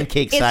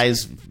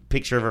pancake-sized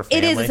picture of her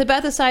family. It is. It's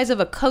about the size of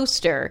a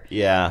coaster.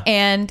 Yeah.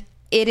 And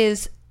it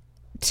is,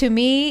 to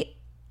me,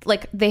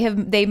 like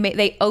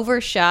they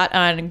overshot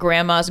on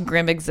Grandma's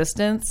grim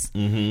existence.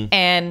 Mm-hmm.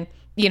 And,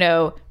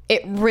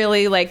 it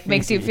really like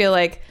makes you feel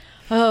like,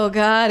 oh,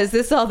 God, is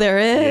this all there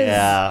is?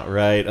 Yeah,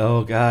 right.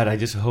 Oh, God, I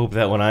just hope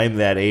that when I'm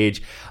that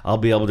age, I'll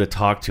be able to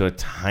talk to a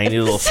tiny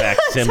little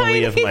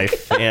facsimile of my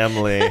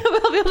family.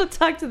 I'll be able to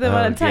talk to them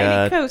on a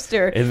tiny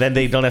coaster. And then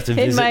they don't have to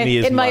visit me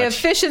as much. In my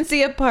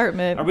efficiency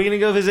apartment. Are we going to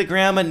go visit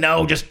Grandma?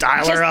 No, just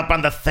dial her up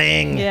on the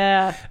thing.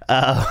 Yeah.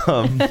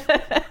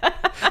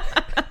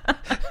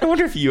 I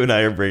wonder if you and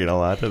I are bringing a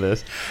lot to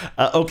this.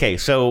 Okay,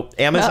 so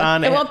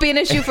Amazon... Well, it won't be an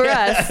issue for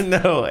us.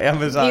 No,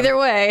 Amazon... Either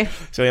way.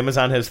 So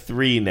Amazon has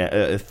three.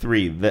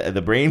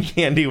 The brain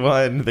candy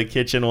one, the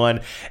kitchen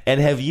one. And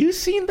have you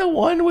seen the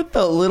one with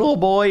the little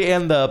boy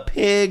and the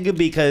pig?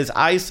 Because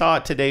I saw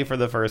it today for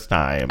the first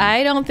time.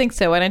 I don't think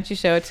so. Why don't you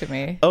show it to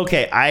me?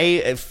 Okay,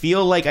 I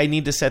feel like I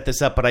need to set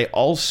this up, but I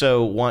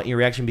also want your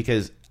reaction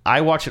because...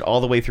 I watch it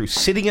all the way through,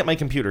 sitting at my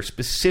computer,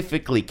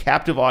 specifically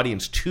captive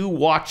audience to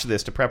watch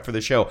this to prep for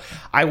the show.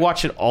 I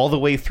watched it all the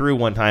way through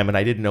one time, and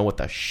I didn't know what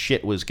the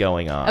shit was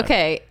going on.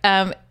 Okay,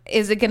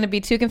 is it going to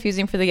be too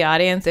confusing for the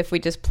audience if we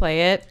just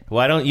play it?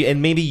 Why don't you?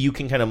 And maybe you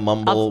can kind of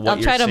mumble what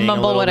you're seeing. I'll try to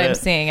mumble what I'm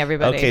seeing,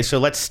 everybody. Okay, so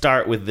let's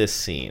start with this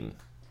scene.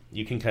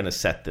 You can kind of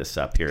set this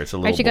up here. It's a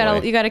little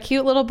boy. You got a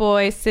cute little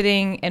boy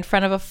sitting in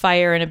front of a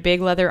fire in a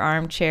big leather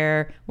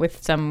armchair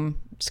with some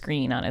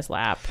screen on his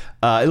lap.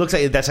 It looks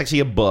like that's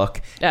actually a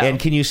book. Oh. And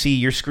can you see,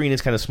 your screen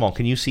is kind of small.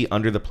 Can you see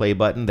under the play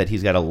button that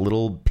he's got a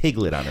little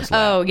piglet on his lap?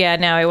 Oh, yeah.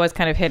 Now it was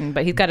kind of hidden,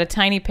 but he's got a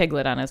tiny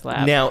piglet on his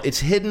lap. Now, it's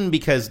hidden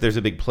because there's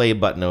a big play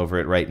button over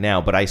it right now,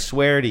 but I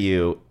swear to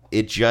you,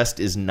 it just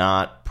is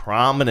not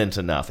prominent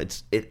enough.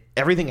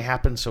 Everything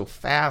happens so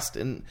fast.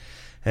 And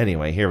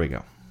anyway, here we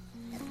go.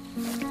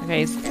 Okay,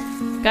 he's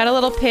got a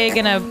little pig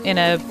in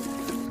a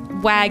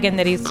wagon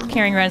that he's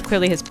carrying around. It's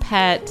clearly his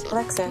pet.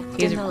 Alexa,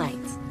 dim the lights.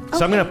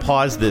 So I'm going to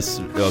pause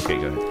this.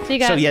 Okay, go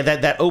ahead. So yeah,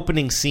 that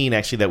opening scene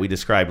actually that we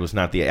described was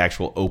not the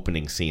actual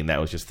opening scene. That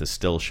was just the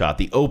still shot.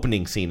 The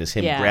opening scene is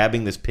him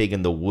grabbing this pig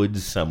in the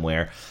woods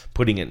somewhere,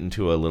 putting it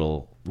into a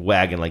little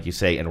wagon, like you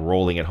say, and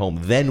rolling it home.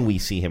 Then we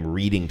see him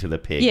reading to the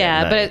pig.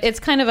 Yeah, but it's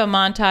kind of a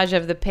montage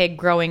of the pig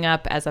growing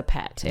up as a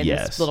pet in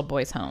this little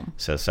boy's home.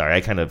 So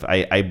sorry,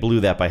 I blew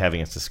that by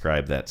having us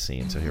describe that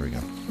scene. So here we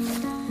go.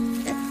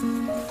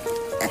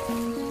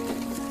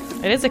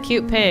 It is a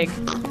cute pig.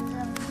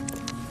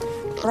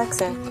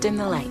 Alexa, dim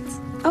the lights.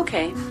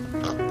 Okay.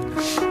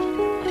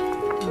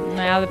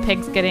 Now the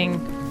pig's getting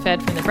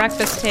fed from the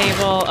breakfast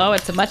table. Oh,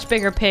 it's a much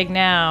bigger pig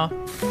now.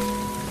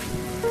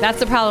 That's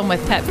the problem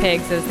with pet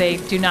pigs, is they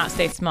do not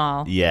stay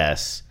small.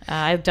 Yes.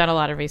 I've done a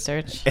lot of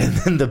research. And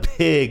then the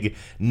pig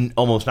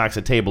almost knocks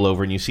the table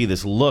over, and you see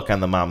this look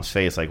on the mom's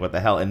face, like, what the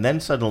hell? And then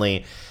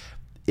suddenly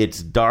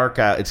it's dark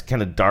out. It's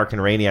kind of dark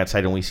and rainy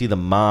outside, and we see the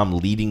mom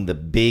leading the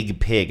big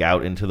pig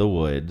out into the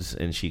woods,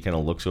 and she kind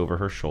of looks over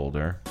her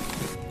shoulder.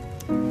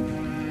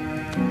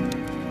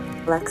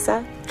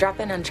 Alexa,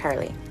 drop in on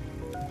Charlie.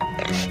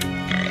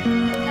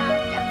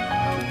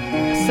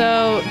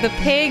 So the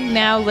pig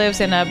now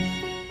lives in a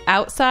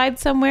outside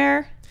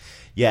somewhere.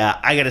 Yeah,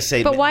 I gotta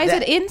say, but why is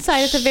it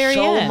inside at the very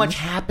end? So much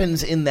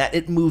happens in that.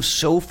 It moves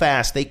so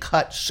fast. They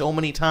cut so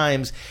many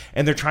times,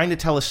 and they're trying to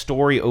tell a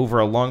story over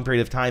a long period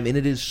of time, and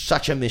it is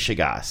such a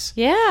mishigas.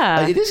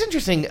 Yeah, it is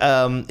interesting.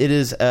 It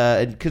is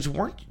because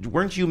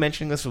weren't you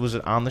mentioning this? Was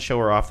it on the show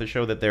or off the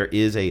show that there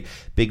is a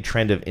big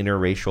trend of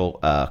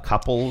interracial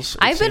couples?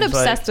 I've been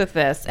obsessed with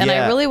this, and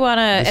I really want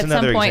to at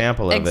some point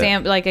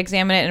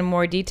examine it in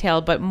more detail.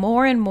 But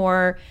more and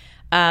more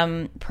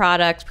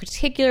products,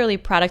 particularly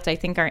products I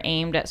think are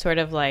aimed at sort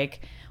of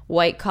like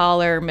white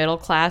collar, middle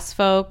class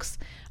folks,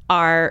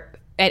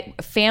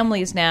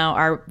 families now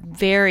are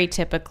very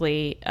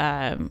typically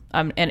an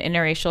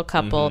interracial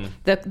couple.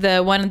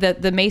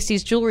 Mm-hmm. The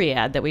Macy's jewelry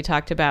ad that we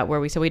talked about,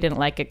 where we said we didn't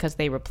like it because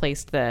they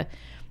replaced the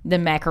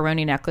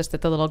macaroni necklace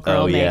that the little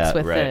girl makes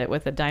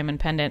with the diamond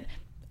pendant.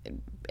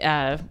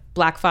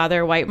 Black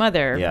father, white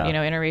mother,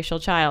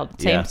 interracial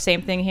child.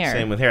 Same thing here.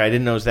 Same with here. I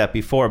didn't notice that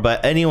before.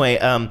 But anyway,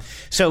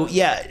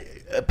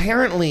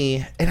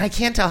 apparently, and I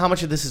can't tell how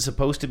much of this is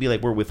supposed to be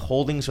like we're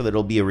withholding so that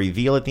it'll be a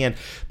reveal at the end.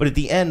 But at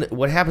the end,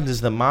 what happens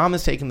is the mom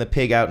is taking the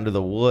pig out into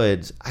the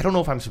woods. I don't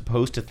know if I'm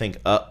supposed to think,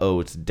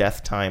 it's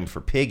death time for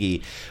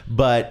Piggy.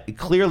 But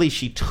clearly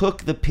she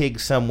took the pig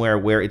somewhere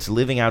where it's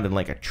living out in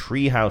like a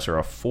treehouse or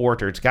a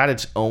fort, or it's got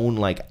its own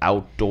like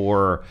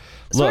outdoor...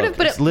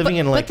 it's living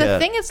in like the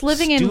thing it's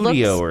living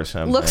studio or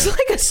something. Looks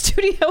like a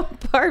studio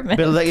apartment.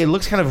 But like, it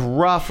looks kind of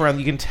rough around.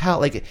 You can tell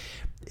like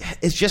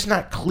it's just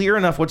not clear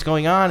enough what's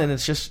going on, and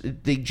it's just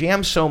they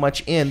jam so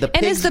much in.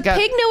 Does the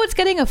pig know it's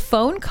getting a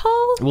phone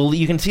call? Well,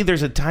 you can see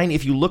there's a tiny.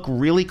 If you look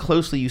really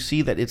closely, you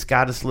see that it's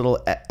got this little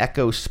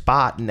echo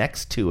spot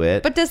next to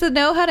it. But does it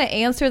know how to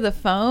answer the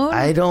phone?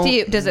 I don't.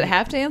 Does it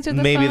have to answer the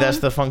phone? Maybe that's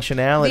the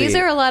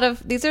functionality.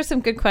 These are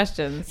some good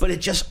questions. But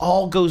it just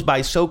all goes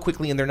by so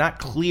quickly, and they're not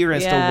clear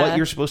as to what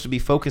you're supposed to be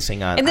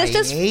focusing on. And I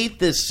hate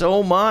this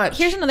so much.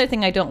 Here's another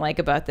thing I don't like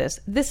about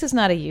this. This is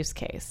not a use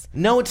case.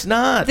 No, it's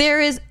not.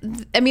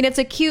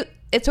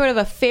 It's sort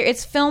of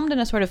it's filmed in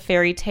a sort of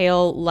fairy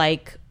tale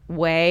like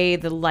way.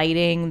 The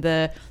lighting,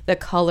 the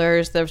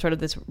colors, the sort of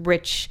this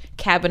rich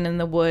cabin in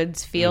the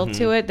woods feel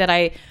to it that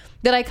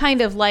I kind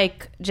of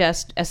like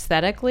just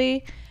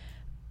aesthetically,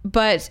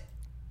 but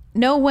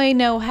no way,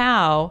 no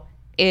how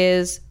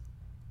is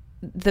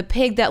the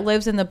pig that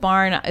lives in the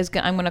barn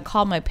I'm going to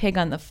call my pig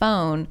on the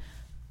phone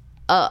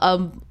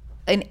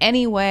in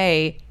any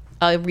way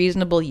a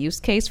reasonable use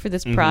case for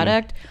this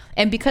product.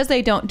 And because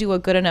they don't do a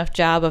good enough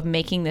job of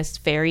making this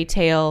fairy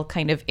tale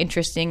kind of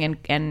interesting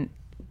and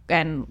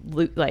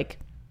like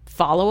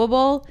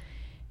followable,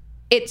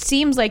 it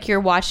seems like you're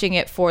watching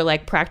it for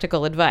like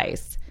practical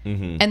advice.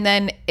 And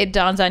then it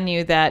dawns on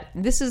you that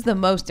this is the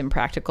most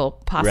impractical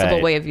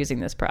possible way of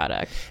using this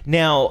product.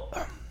 Now,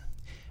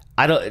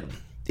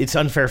 it's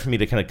unfair for me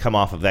to kind of come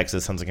off of that because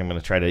it sounds like I'm going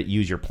to try to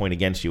use your point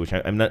against you, which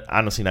I'm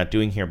honestly not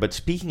doing here. But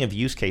speaking of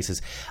use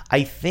cases,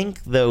 I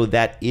think, though,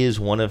 that is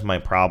one of my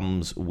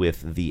problems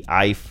with the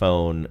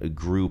iPhone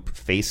group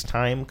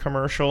FaceTime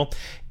commercial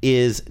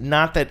is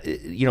not that,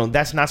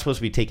 that's not supposed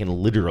to be taken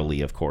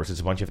literally, of course. It's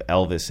a bunch of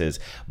Elvises.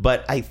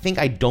 But I think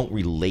I don't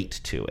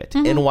relate to it.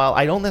 And while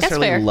I don't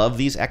necessarily love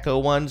these Echo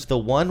ones, the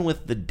one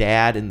with the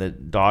dad and the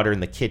daughter in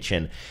the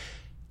kitchen...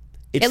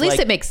 At least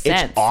it makes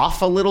sense. It's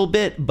off a little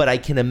bit, but I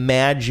can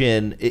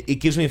imagine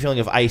it gives me a feeling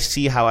of I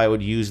see how I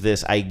would use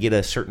this. I get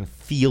a certain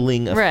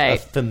feeling, a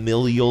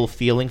familial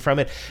feeling from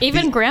it.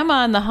 Even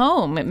grandma in the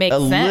home, it makes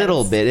sense. A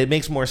little bit. It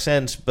makes more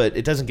sense, but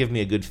it doesn't give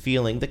me a good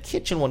feeling. The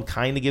kitchen one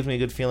kind of gives me a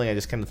good feeling. I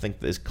just kind of think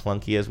it's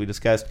clunky, as we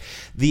discussed.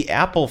 The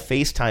Apple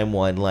FaceTime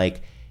one,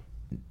 like...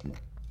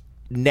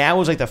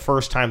 Now is like the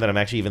first time that I'm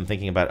actually even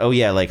thinking about,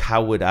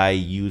 how would I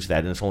use that?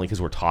 And it's only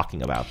because we're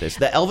talking about this.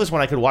 The Elvis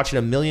one, I could watch it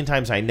a million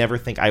times. I never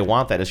think I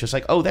want that. It's just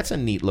like, that's a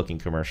neat looking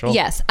commercial.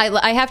 Yes.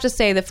 I have to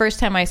say, the first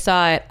time I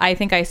saw it, I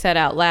think I said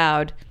out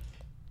loud,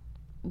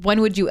 when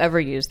would you ever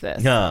use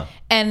this? Yeah.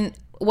 And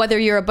whether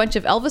you're a bunch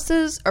of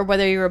Elvises or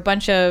whether you're a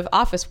bunch of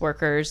office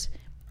workers,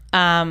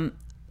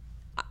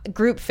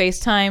 group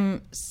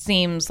FaceTime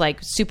seems like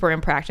super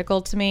impractical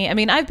to me. I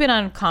mean, I've been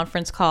on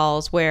conference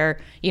calls where,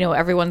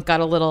 everyone's got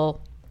a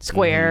little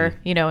square,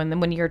 and then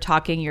when you're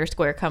talking, your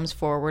square comes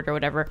forward or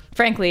whatever.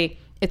 Frankly,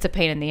 it's a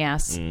pain in the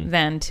ass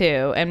then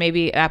too. And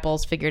maybe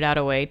Apple's figured out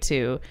a way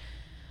to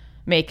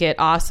make it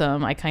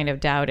awesome. I kind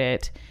of doubt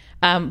it.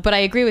 But I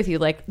agree with you.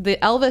 Like the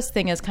Elvis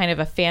thing is kind of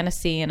a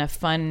fantasy and a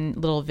fun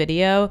little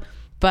video,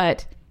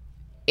 but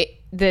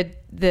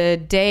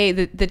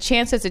the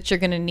chances that you're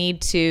going to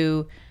need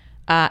to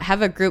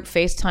have a group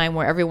FaceTime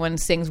where everyone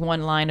sings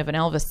one line of an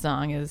Elvis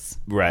song is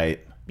right.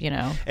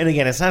 And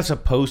again, it's not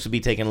supposed to be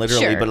taken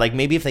literally, Sure. but like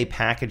maybe if they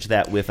package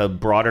that with a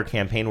broader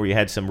campaign where you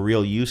had some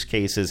real use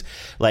cases,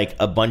 like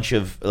a bunch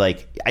of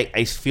like,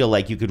 I feel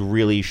like you could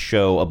really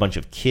show a bunch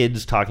of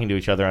kids talking to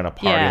each other on a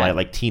party,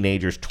 like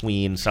teenagers,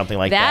 tweens, something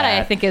like that.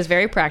 That I think is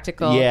very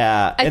practical.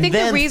 Yeah, I and think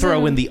then the reason,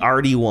 throw in the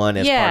arty one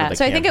as part of the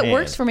so campaign. I think it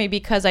works for me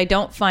because I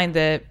don't find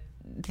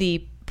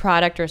the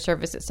product or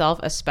service itself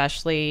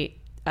especially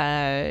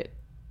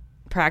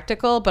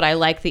practical, but I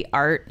like the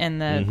art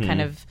and the kind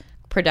of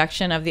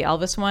production of the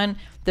Elvis one.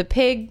 The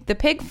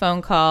pig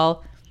phone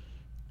call,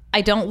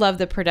 I don't love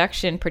the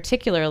production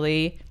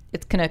particularly.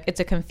 It's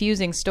a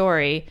confusing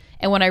story,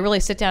 and when I really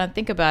sit down and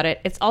think about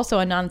it, it's also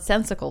a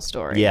nonsensical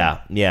story.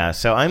 Yeah.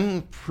 So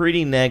I'm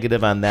pretty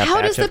negative on that.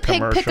 How does the batch of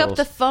pig pick up commercials.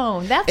 the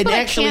phone? That's what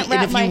I can't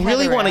wrap and my if you head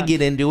really want to around.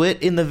 get into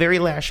it, in the very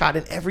last shot,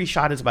 and every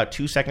shot is about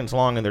 2 seconds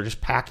long, and they're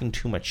just packing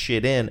too much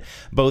shit in,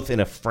 both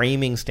in a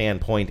framing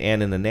standpoint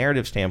and in a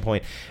narrative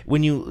standpoint.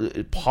 When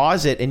you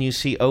pause it and you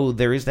see, oh,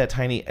 there is that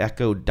tiny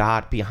echo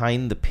dot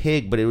behind the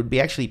pig, but it would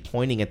be actually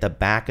pointing at the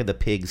back of the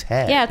pig's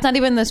head. Yeah, it's not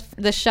even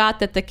the shot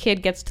that the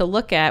kid gets to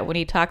look at when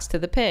he talks to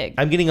the pig.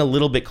 I'm getting a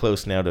little bit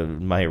close now to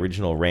my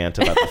original rant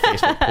about the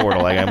Facebook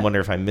portal. I wonder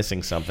if I'm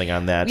missing something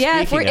on that.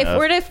 Yeah, if Speaking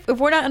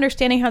we're not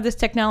understanding how this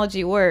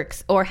technology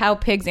works or how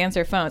pigs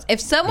answer phones,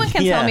 if someone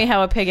can Yeah. tell me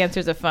how a pig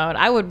answers a phone,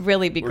 I would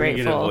really be We're gonna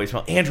get a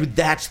grateful. voicemail. Andrew,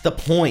 that's the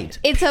point.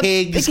 It's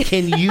Pigs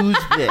can use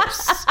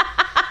this.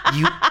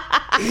 You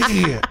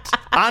idiot.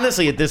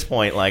 Honestly, at this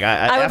point, like would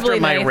after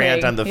believe my anything.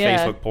 rant on the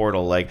Yeah. Facebook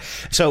portal, like,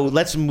 so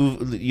let's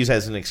use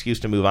as an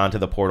excuse to move on to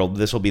the portal.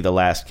 This will be the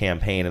last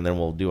campaign, and then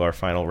we'll do our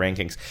final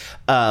rankings.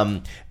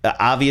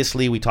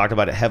 Obviously, we talked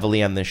about it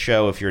heavily on this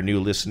show. If you're a new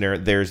listener,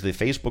 there's the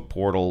Facebook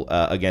portal.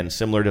 Again,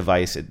 similar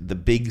device. The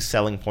big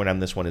selling point on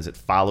this one is it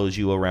follows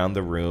you around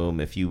the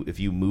room. If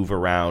you move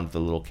around, the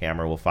little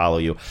camera will follow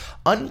you.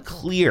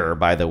 Unclear,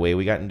 by the way.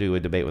 We got into a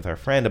debate with our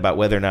friend about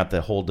whether or not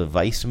the whole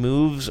device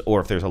moves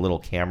or if there's a little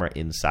camera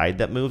inside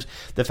that moves.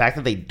 The fact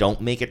that they don't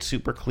make it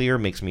super clear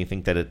makes me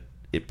think that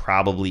it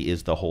probably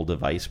is the whole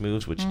device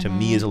moves, which to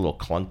me is a little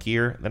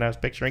clunkier than I was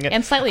picturing it.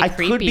 And slightly I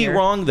could be creepier.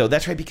 wrong though.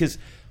 That's right, because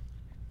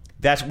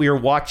we were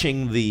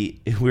watching the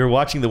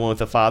one with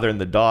the father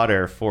and the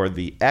daughter for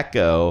the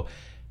Echo,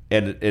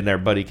 and our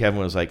buddy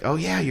Kevin was like, "Oh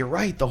yeah, you're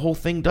right. The whole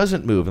thing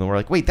doesn't move." And we're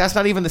like, "Wait, that's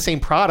not even the same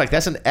product.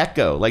 That's an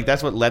Echo." Like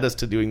that's what led us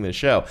to doing this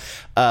show.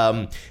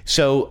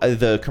 So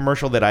the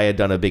commercial that I had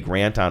done a big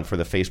rant on for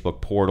the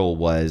Facebook portal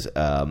was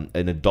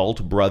an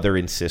adult brother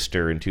and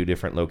sister in 2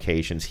 different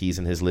locations. He's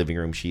in his living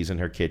room. She's in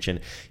her kitchen.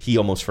 He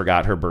almost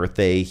forgot her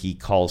birthday. He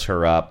calls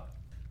her up.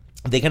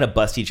 They kind of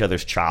bust each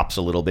other's chops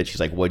a little bit. She's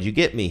like, "What'd you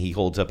get me?" He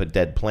holds up a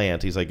dead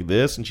plant. He's like,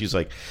 "This," and she's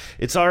like,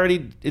 it's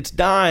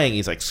dying."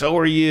 He's like, "So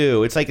are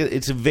you." It's like,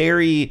 it's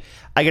very,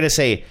 I gotta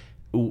say,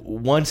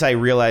 once I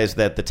realized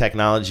that the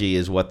technology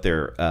is what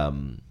they're,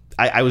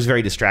 I was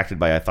very distracted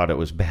by it. I thought it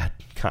was bad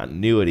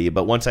continuity,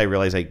 but once I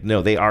realized, like,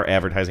 no, they are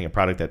advertising a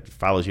product that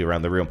follows you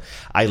around the room.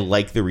 I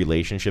like the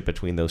relationship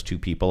between those 2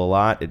 people a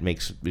lot.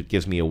 It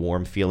gives me a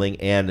warm feeling,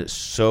 and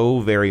so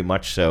very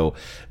much so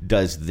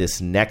does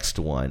this next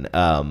one.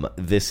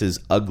 This is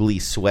Ugly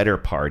Sweater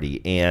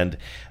Party, and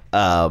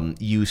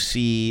you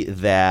see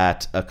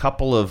that a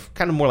couple of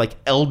kind of more like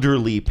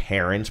elderly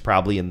parents,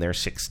 probably in their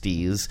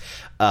 60s,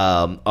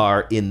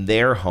 are in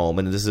their home,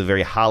 and this is a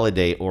very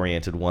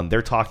holiday-oriented one.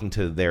 They're talking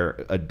to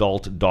their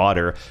adult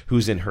daughter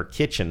who's in her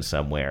kitchen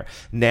somewhere.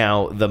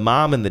 Now, the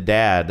mom and the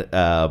dad,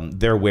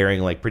 they're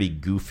wearing like pretty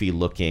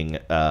goofy-looking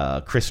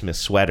Christmas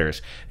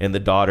sweaters, and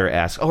the daughter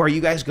asks, "Oh, are you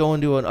guys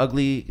going to an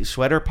ugly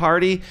sweater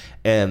party?"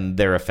 And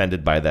they're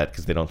offended by that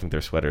because they don't think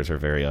their sweaters are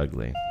very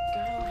ugly.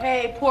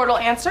 Hey, portal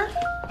answer.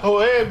 Oh,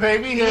 hey,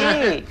 baby.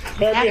 Hey,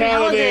 Happy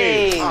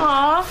holidays.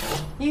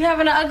 Aw, you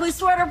having an ugly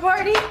sweater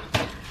party?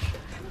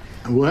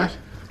 What?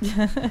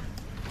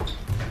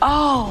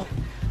 Oh,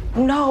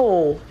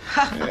 no.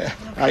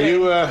 Are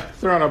you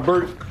throwing a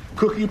Burt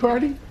cookie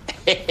party?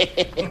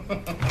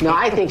 No,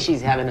 I think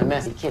she's having a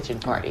messy kitchen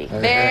party.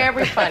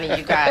 Very funny,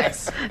 you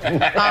guys.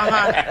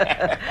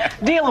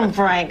 Deal 'em,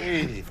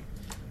 Frank.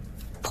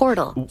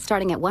 Portal,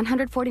 starting at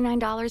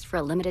 $149 for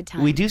a limited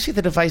time. We do see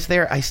the device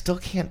there. I still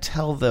can't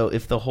tell, though,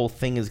 if the whole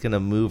thing is going to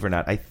move or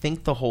not. I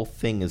think the whole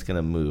thing is going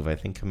to move. I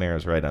think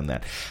Kamara's right on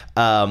that.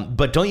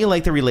 But don't you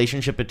like the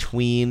relationship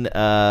between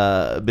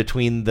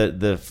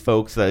the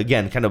folks that,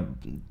 again, kind of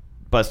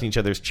busting each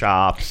other's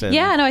chops? And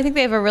Yeah, no, I think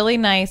they have a really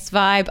nice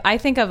vibe. I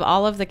think of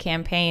all of the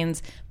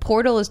campaigns,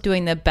 Portal is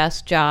doing the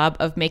best job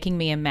of making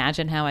me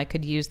imagine how I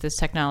could use this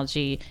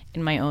technology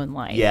in my own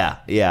life. Yeah,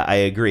 I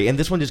agree. And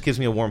this one just gives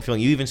me a warm feeling.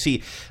 You even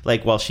see,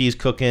 like, while she's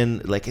cooking,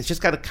 like, it's just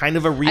got a kind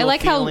of a real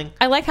feeling.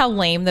 I like how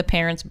lame the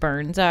parents'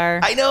 burns are.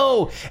 I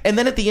know. And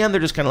then at the end,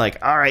 they're just kind of like,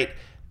 all right,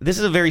 this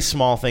is a very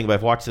small thing, but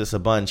I've watched this a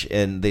bunch,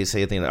 and they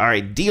say at the end, all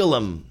right, deal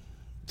them.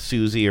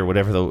 Susie or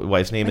whatever the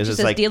wife's name is. She It's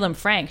says like, Deal 'em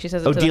Frank. She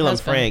says it oh, to the Deal 'em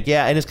husband. Frank.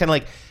 Yeah, and it's kind of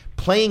like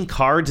playing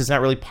cards is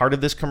not really part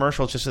of this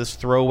commercial. It's just this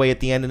throwaway at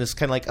the end, and it's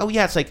kind of like, oh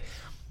yeah, it's like,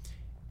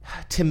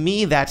 to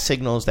me that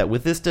signals that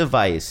with this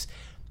device,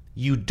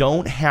 you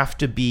don't have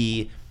to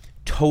be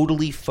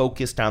totally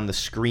focused on the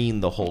screen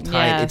the whole time.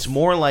 Yes. It's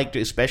more like,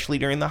 especially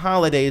during the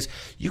holidays,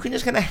 you can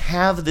just kind of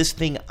have this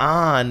thing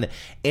on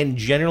and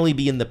generally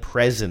be in the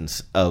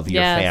presence of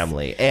your Yes.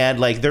 family. And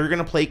like, they're going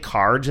to play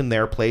cards in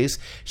their place.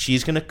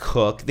 She's going to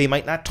cook. They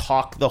might not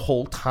talk the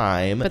whole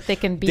time, But they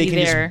can be they can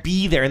there. just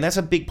be there. And that's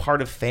a big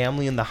part of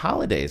family in the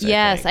holidays.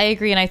 Yes, I I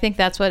agree. And I think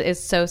that's what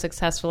is so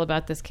successful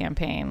about this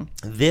campaign.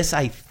 This,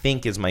 I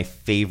think, is my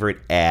favorite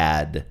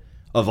ad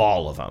of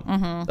all of them,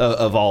 Mm-hmm.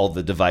 of all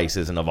the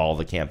devices and of all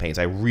the campaigns.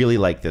 I really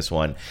like this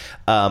one.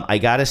 I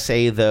got to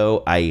say,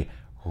 though, I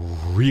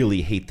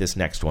really hate this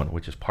next one,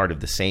 which is part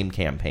of the same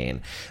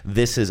campaign.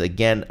 This is,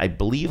 again, I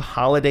believe,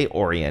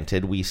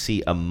 holiday-oriented. We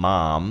see a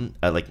mom,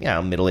 a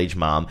middle-aged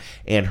mom,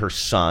 and her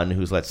son,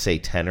 who's, let's say,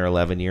 10 or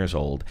 11 years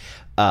old.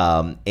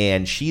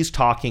 And she's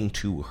talking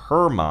to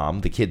her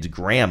mom, the kid's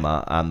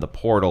grandma, on the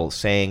portal,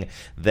 saying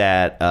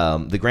that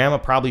the grandma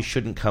probably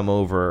shouldn't come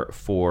over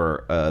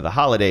for the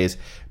holidays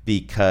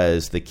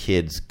because the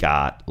kids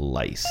got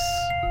lice.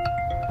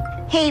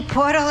 Hey,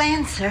 Portal,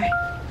 answer.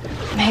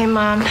 Hey,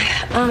 Mom.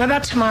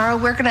 About tomorrow,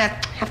 we're gonna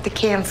have to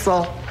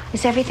cancel.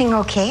 Is everything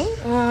okay?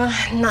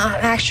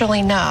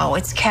 No.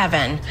 It's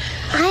Kevin.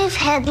 I've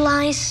had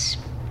lice.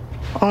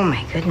 Oh,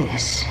 my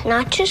goodness.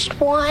 Not just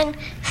one,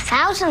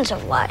 thousands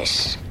of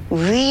lice.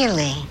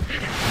 Really?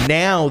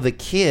 Now the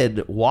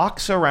kid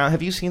walks around.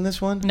 Have you seen this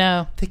one?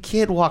 No. The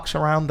kid walks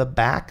around the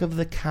back of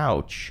the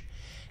couch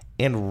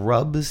and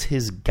rubs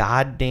his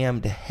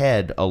goddamned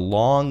head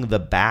along the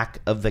back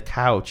of the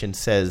couch and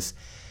says,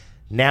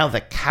 now the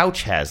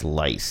couch has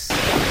lice.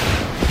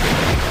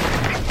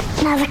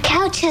 Now the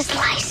couch has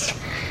lice.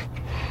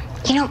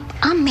 You know,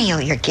 I'll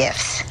mail your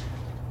gifts.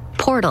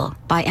 Portal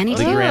by any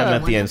The time. grandma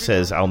at the end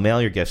says, I'll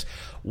mail your gifts.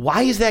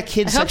 Why is that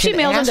kid I hope such she an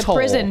mails asshole?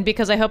 into prison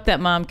because I hope that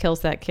mom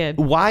kills that kid.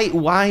 Why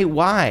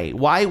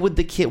would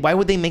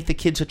they make the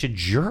kid such a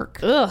jerk?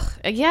 Ugh.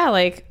 Yeah,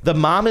 like... The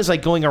mom is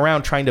like going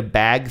around trying to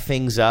bag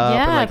things up,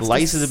 Yeah, and like it's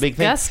lice is a big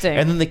thing. disgusting.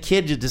 And then the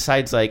kid just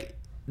decides like,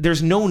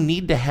 there's no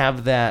need to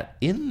have that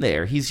in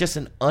there. He's just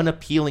an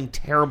unappealing,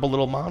 terrible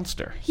little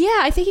monster. Yeah,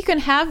 I think you can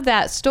have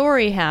that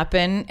story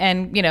happen,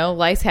 and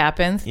lice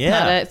happens.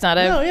 Yeah. It's not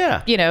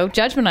a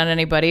judgment on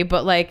anybody,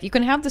 but like you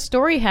can have the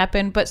story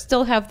happen, but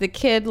still have the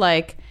kid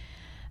like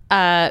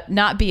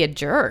not be a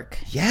jerk.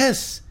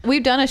 Yes,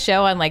 we've done a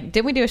show on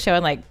did we do a show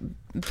on like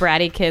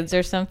bratty kids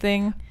or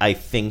something? I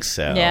think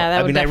so. Yeah,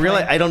 that would I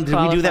realize I don't. Did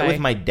we do that qualify. with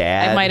my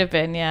dad? It might have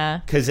been,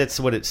 yeah. Because that's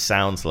what it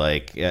sounds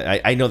like.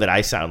 I know that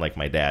I sound like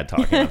my dad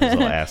talking about this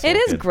little asshole It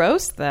is kid.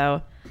 gross,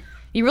 though.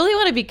 You really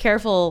want to be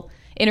careful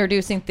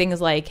introducing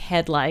things like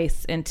head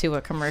lice into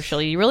a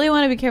commercial. You really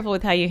want to be careful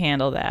with how you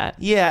handle that.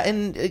 Yeah,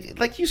 and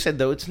like you said,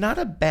 though, it's not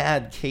a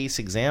bad case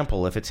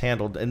example if it's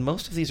handled, and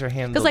most of these are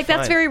handled Because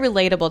that's fine. very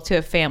relatable to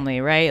a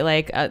family, right?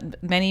 Like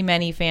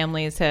many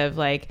families have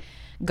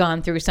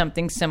gone through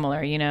something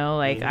similar. We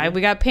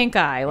got pink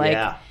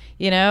eye.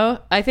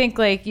 I think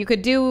you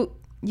could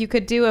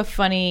do a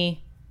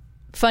funny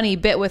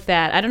bit with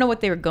that. I don't know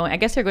what they were going. I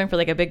guess they're going for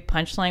a big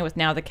punchline with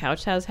now the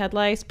couch has head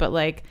lice, but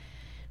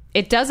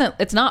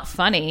it's not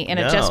funny, and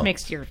it just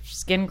makes your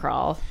skin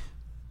crawl.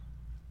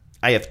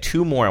 I have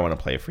two more I want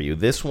to play for you.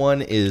 This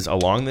one is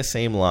along the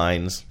same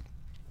lines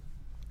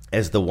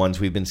as the ones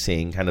we've been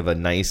seeing. Kind of a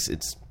nice,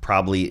 it's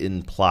probably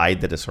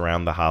implied that it's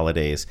around the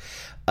holidays.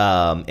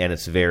 And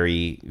it's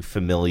very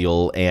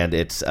familial, and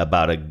it's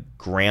about a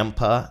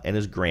grandpa and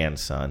his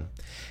grandson.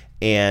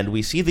 And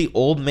we see the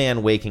old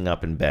man waking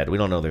up in bed. We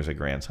don't know there's a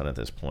grandson at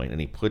this point. And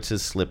he puts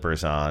his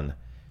slippers on,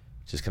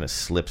 just kind of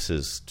slips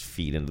his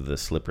feet into the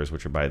slippers,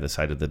 which are by the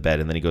side of the bed.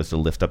 And then he goes to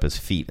lift up his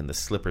feet, and the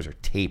slippers are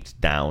taped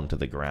down to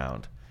the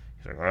ground.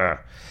 He's like, "Argh."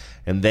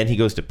 And then he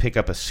goes to pick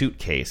up a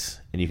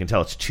suitcase, and you can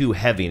tell it's too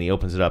heavy, and he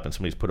opens it up, and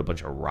somebody's put a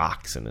bunch of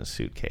rocks in his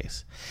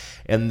suitcase.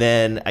 And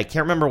then I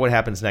can't remember what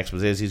happens next,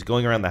 but as he's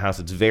going around the house,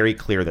 it's very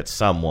clear that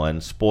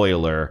someone,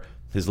 spoiler,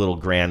 his little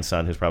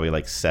grandson, who's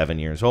probably 7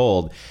 years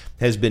old,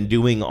 has been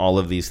doing all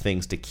of these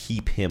things to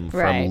keep him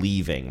from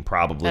leaving,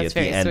 probably That's at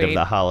the very end of sweet.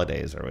 the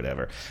holidays or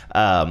whatever.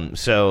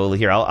 So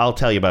here, I'll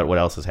tell you about what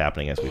else is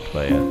happening as we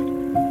play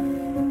it.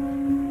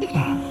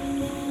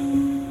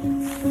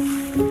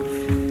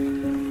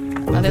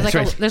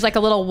 There's a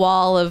little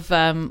wall of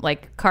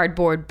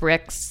cardboard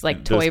bricks, Those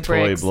toy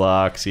bricks, toy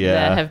blocks, yeah,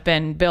 that have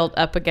been built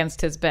up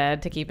against his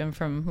bed to keep him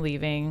from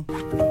leaving.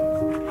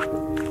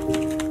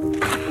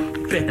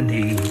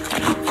 Benny.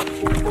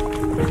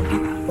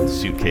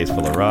 Suitcase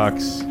full of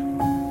rocks.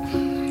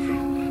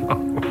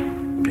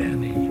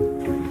 Benny.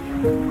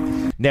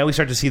 Now we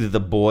start to see that the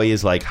boy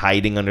is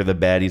hiding under the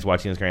bed. He's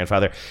watching his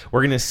grandfather.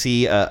 We're going to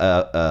see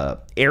a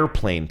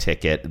airplane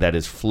ticket that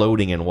is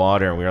floating in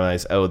water, and we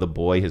realize, the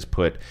boy has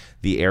put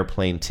the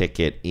airplane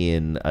ticket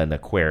in an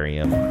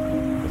aquarium,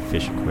 a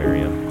fish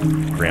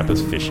aquarium.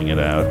 Grandpa's fishing it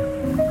out.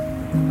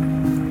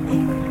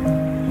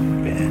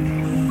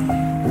 Benny.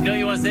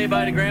 say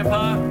bye to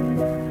Grandpa?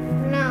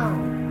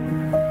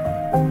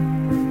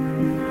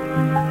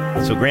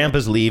 So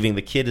Grandpa's leaving.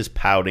 The kid is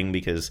pouting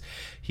because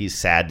he's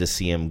sad to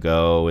see him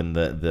go, and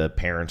the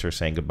parents are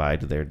saying goodbye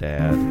to their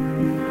dad.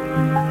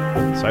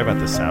 Sorry about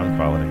the sound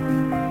quality.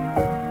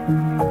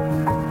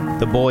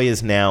 The boy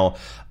is now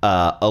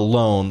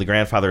alone. The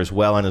grandfather is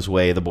well on his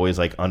way. The boy is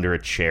like under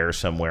a chair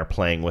somewhere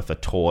playing with a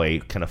toy,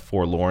 kind of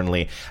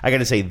forlornly. I got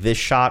to say, this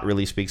shot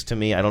really speaks to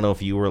me. I don't know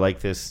if you were like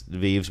this,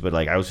 Vives, but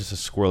like I was just a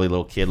squirrely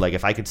little kid. Like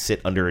if I could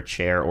sit under a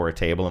chair or a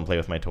table and play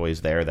with my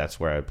toys there, that's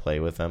where I'd play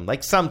with them.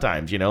 Like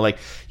sometimes, like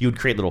you would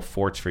create little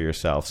forts for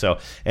yourself. So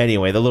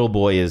anyway, the little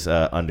boy is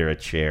under a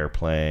chair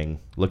playing,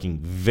 looking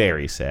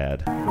very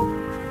sad.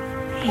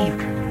 Hey,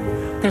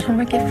 there's one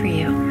more gift for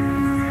you.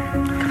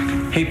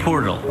 Hey,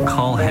 Portal,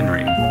 call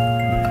Henry.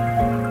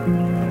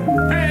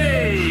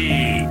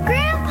 Hey!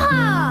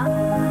 Grandpa!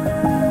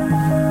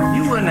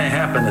 You wouldn't have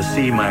happened to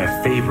see my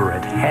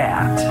favorite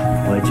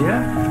hat, would you?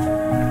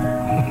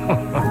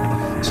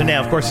 So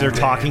now, of course, they're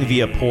talking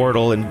via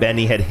Portal, and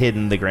Benny had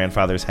hidden the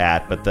grandfather's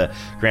hat, but the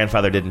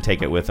grandfather didn't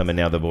take it with him, and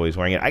now the boy's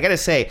wearing it. I gotta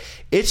say,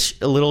 it's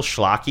a little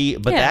schlocky,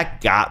 but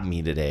that got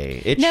me today.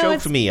 It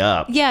choked me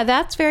up. Yeah,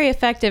 that's very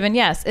effective, and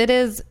yes, it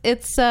is.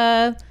 It's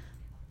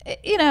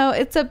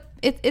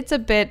it's a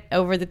bit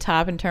over the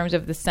top in terms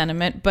of the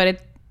sentiment, but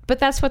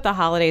that's what the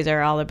holidays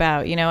are all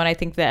about, and I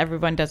think that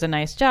everyone does a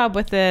nice job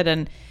with it,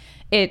 and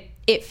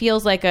it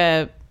feels like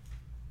a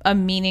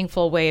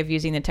meaningful way of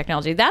using the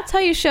technology. That's how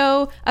you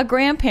show a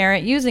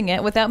grandparent using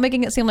it without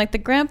making it seem like the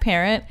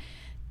grandparent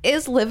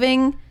is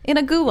living in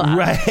a gulag.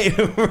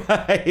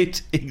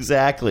 Right,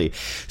 exactly.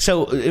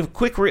 So a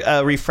quick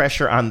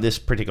refresher on this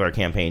particular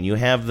campaign. You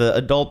have the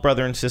adult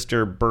brother and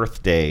sister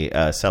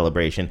birthday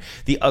celebration,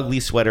 the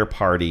ugly sweater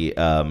party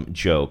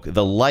joke,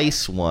 the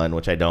lice one,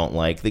 which I don't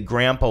like, the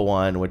grandpa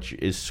one, which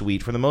is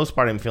sweet. For the most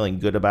part, I'm feeling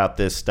good about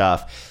this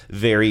stuff.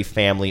 Very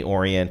family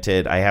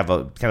oriented. I have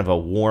a kind of a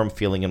warm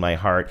feeling in my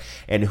heart.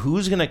 And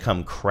who's going to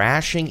come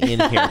crashing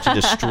in here to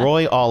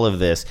destroy all of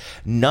this?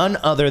 None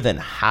other than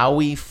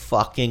Howie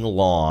fucking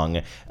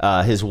Long.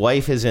 His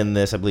wife is in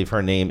this. I believe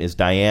her name is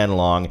Diane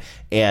Long,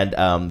 and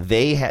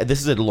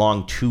this is a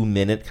long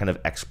 2-minute kind of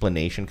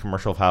explanation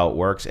commercial of how it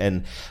works.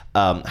 And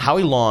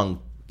Howie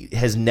Long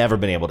has never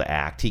been able to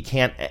act.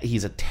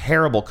 He's a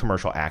terrible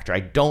commercial actor. I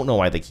don't know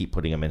why they keep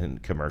putting him in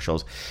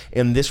commercials.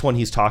 In this one,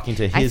 he's talking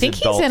to his adult I think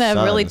he's in a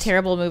sons. really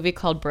terrible movie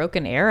called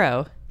Broken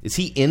Arrow. Is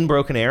he in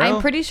Broken Arrow?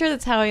 I'm pretty sure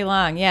that's Howie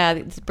Long.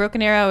 Yeah,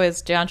 Broken Arrow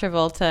is John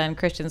Travolta and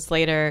Christian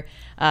Slater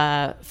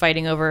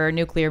fighting over a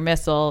nuclear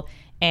missile.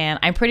 And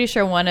I'm pretty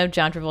sure one of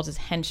John Travolta's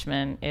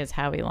henchmen is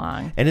Howie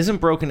Long. And isn't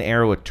Broken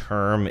Arrow a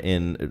term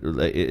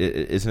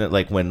isn't it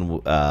like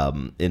when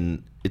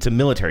it's a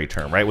military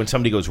term, right? When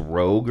somebody goes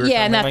rogue or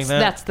something like that?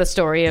 That's the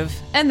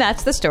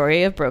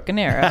story of Broken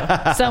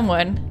Arrow.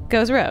 Someone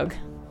goes rogue.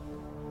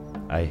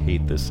 I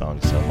hate this song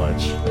so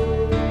much.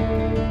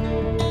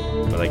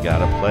 But I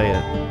gotta play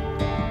it.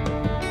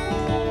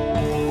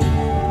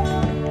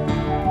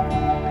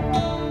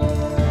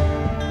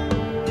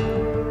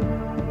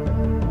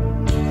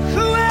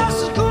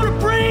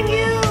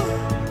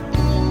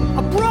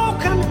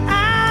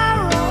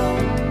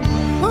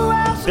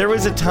 There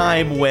was a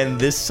time when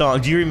this song...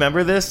 Do you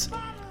remember this?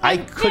 I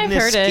couldn't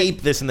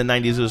escape this in the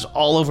 90s. It was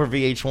all over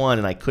VH1,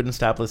 and I couldn't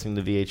stop listening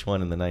to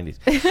VH1 in the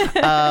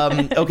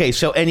 90s. Okay,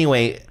 so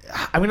anyway,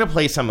 I'm going to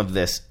play some of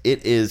this.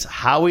 It is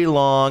Howie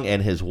Long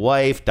and his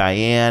wife,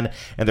 Diane,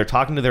 and they're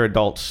talking to their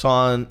adult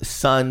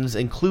sons,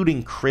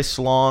 including Chris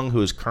Long,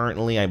 who is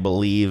currently, I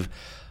believe,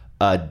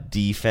 a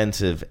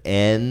defensive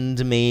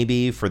end,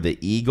 maybe, for the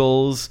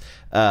Eagles.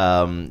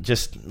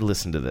 Just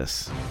listen to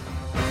this.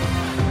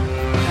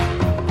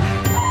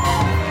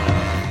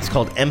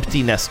 Called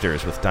Empty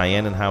Nesters with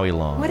Diane and Howie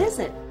Long. What is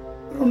it?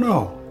 I don't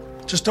know.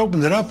 Just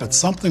opened it up. It's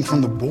something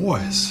from the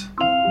boys.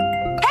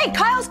 Hey,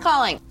 Kyle's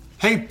calling.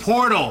 Hey,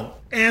 Portal,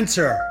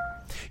 answer.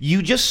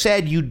 You just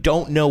said you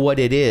don't know what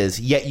it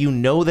is, yet you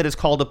know that it's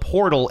called a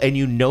portal, and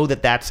you know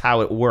that that's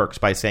how it works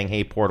by saying,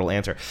 hey, Portal,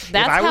 answer.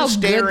 That's how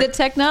good the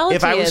technology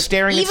is. If I was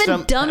staring Even at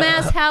some...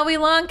 dumbass Howie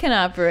Long can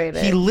operate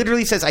it. He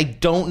literally says, I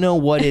don't know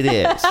what it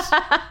is.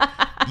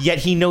 Yet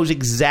he knows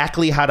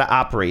exactly how to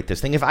operate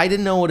this thing. If I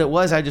didn't know what it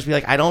was, I'd just be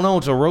like, I don't know,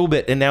 it's a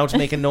robot, and now it's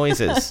making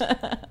noises.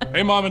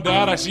 Hey, Mom and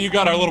Dad, I see you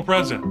got our little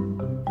present.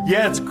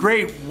 Yeah, it's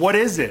great. What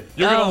is it?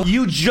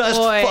 You just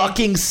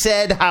fucking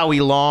said Howie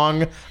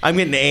Long. I'm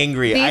getting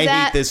angry. I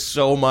hate this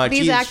so much.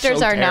 These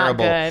actors are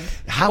terrible. Not good.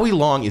 Howie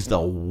Long is the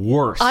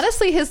worst.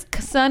 Honestly, his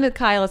son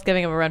Kyle is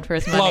giving him a run for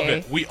his money. Love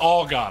it. We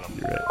all got him.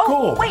 Right. Oh,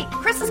 cool. Wait,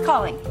 Chris is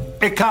calling.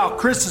 Hey, Kyle,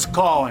 Chris is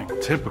calling.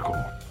 Typical.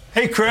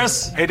 Hey,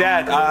 Chris. Hey,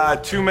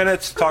 Dad. 2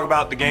 minutes to talk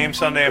about the game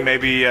Sunday and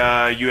maybe you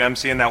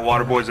emceeing that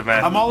Waterboys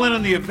event. I'm all in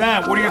on the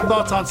event. What are your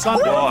thoughts on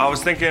Sunday? Well, I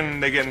was thinking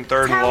they getting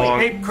third and long.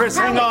 Hey, Chris,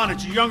 hang on.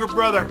 It's your younger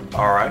brother.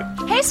 All right.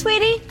 Hey,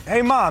 sweetie.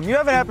 Hey, Mom, you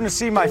haven't happened to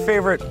see my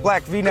favorite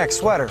black V-neck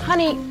sweater.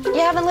 Honey, you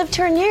haven't lived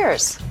here in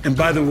years. And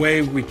by the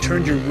way, we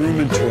turned your room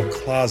into a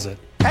closet.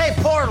 Hey,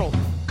 Portal,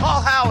 call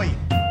Howie.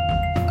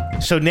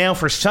 So now,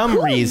 for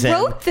some reason,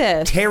 wrote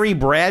this? Terry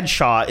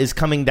Bradshaw is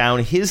coming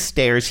down his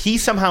stairs. He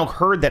somehow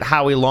heard that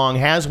Howie Long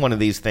has one of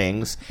these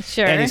things.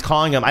 Sure. And he's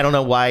calling him. I don't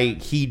know why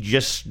he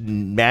just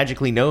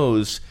magically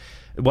knows.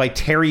 Why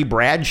Terry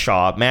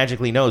Bradshaw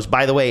magically knows.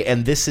 By the way,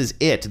 and this is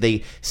it.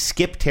 They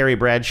skipped Terry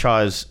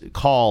Bradshaw's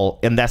call,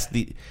 and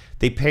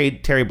they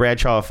paid Terry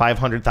Bradshaw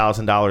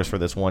 $500,000 for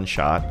this one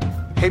shot.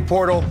 Hey,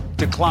 Portal,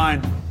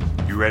 decline.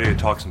 You ready to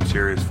talk some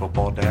serious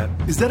football, Dad?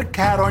 Is that a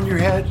cat on your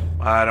head?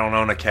 I don't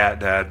own a cat,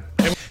 Dad.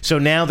 So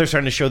now they're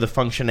starting to show the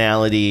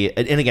functionality.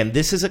 And again,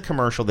 this is a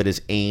commercial that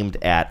is aimed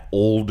at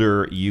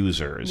older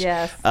users.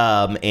 Yes.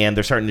 And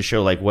they're starting to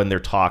show, like, when they're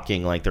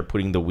talking, like, they're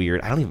putting the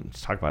weird... I don't even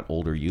talk about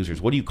older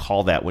users. What do you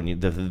call that when you...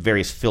 The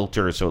various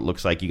filters, so it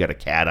looks like you got a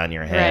cat on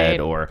your head,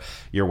 or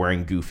you're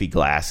wearing goofy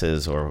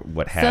glasses, or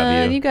what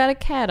have you. You got a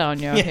cat on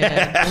your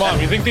head. Mom,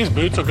 you think these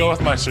boots will go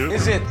with my suit?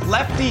 Is it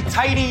lefty,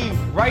 tighty,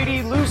 righty,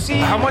 loosey?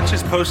 How much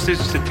is postage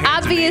to Tanzania?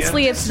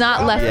 Obviously, it's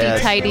not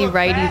lefty, tighty,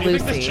 righty, You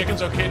think this loosey.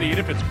 chicken's okay to eat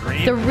if it's green?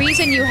 The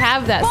reason you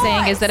have that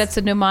saying is that it's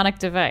a mnemonic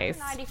device.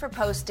 $90 for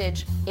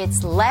postage.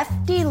 It's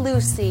lefty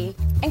loosey.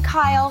 And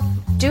Kyle,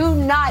 do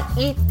not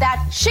eat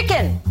that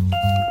chicken.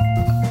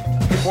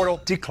 Hey,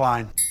 Portal,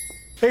 decline.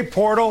 Hey,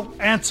 Portal,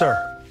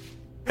 answer.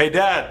 Hey,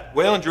 Dad,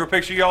 Waylon drew a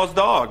picture of y'all's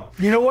dog.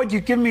 You know what?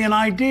 You give me an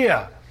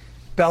idea.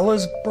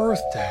 Bella's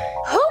birthday.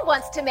 Who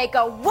wants to make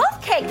a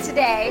wolf cake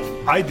today?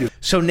 I do.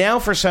 So now,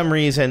 for some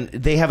reason,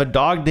 they have a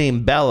dog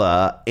named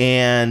Bella,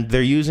 and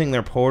they're using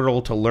their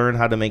portal to learn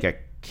how to make a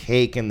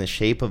cake in the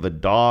shape of a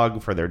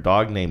dog for their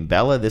dog named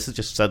Bella. This is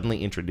just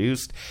suddenly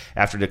introduced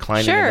after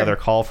declining another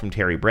call from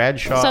Terry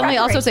Bradshaw. Suddenly,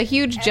 also, it's a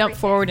huge jump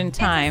forward in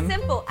time. It's as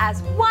simple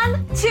as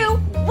 1,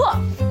 2,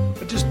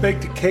 woof. I just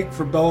baked a cake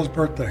for Bella's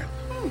birthday.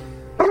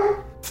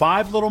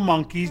 5 little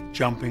monkeys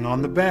jumping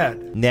on the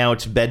bed. Now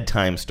it's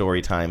bedtime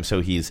story time, so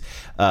he's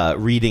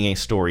reading a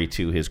story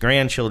to his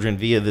grandchildren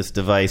via this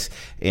device,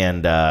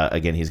 and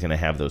again, he's going to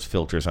have those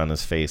filters on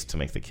his face to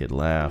make the kid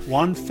laugh.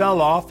 One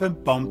fell off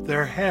and bumped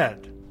their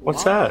head.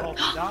 What's that?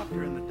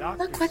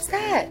 Look, what's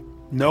that?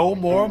 No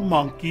more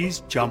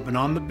monkeys jumping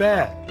on the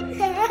bed.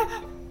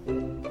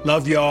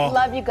 Love y'all.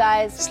 Love you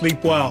guys.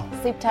 Sleep well.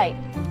 Sleep tight.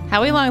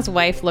 Howie Long's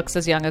wife looks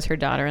as young as her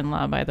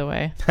daughter-in-law, by the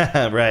way.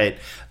 Right.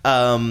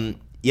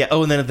 Yeah.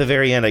 Oh, and then at the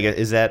very end, I guess,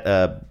 is that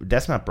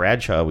that's not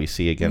Bradshaw we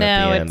see again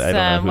at the end. No, I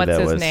don't know who what's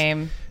that his was.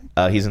 name?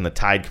 He's in the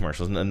Tide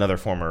commercials. Another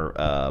former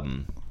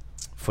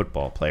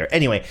football player.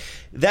 Anyway,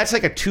 that's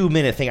like a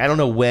 2-minute thing. I don't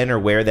know when or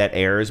where that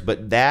airs,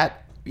 but that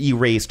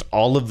erased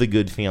all of the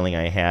good feeling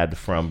I had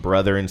from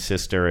Brother and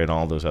Sister and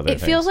all those other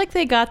things. It feels like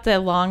they got the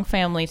Long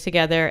family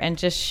together and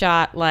just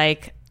shot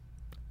like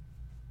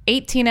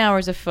 18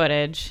 hours of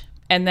footage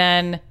and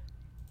then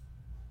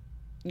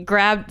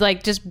grabbed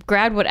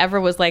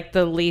whatever was like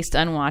the least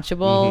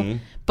unwatchable,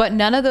 but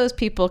none of those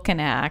people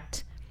can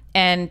act,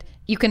 and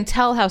you can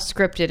tell how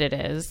scripted it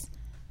is.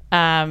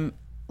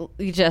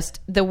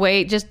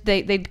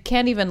 They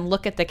can't even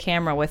look at the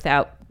camera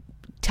without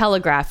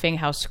telegraphing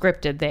how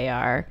scripted they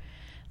are.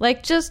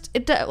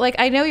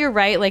 I know you're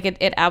right. Like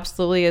it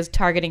absolutely is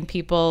targeting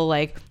people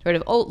like sort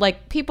of old,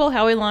 like people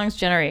Howie Long's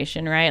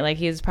generation, right? Like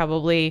he's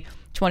probably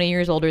 20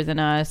 years older than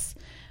us.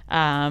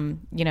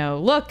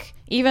 Look,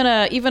 even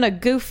a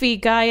goofy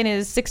guy in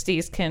his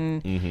 60s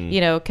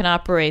can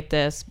operate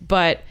this,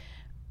 but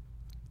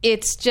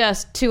it's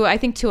just to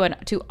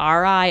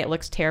our eye it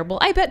looks terrible.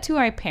 I bet to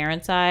our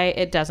parents' eye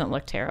it doesn't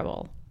look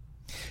terrible.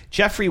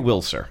 Jeffrey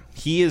Wilser.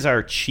 He is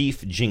our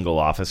chief jingle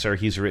officer.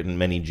 He's written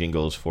many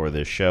jingles for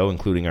this show,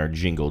 including our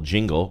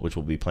jingle, which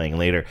we'll be playing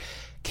later.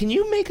 Can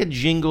you make a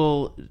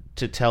jingle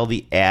to tell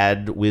the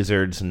ad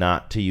wizards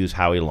not to use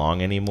Howie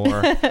Long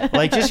anymore?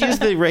 Like, just use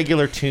the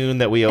regular tune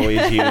that we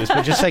always use,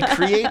 but just like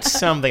create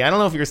something. I don't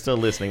know if you're still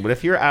listening, but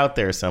if you're out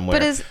there somewhere.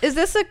 But is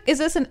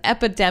this an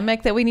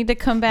epidemic that we need to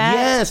combat?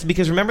 Yes,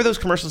 because remember those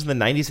commercials in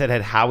the 90s that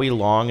had Howie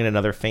Long and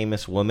another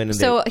famous woman? And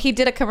so he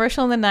did a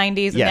commercial in the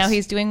 90s, and now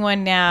he's doing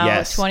one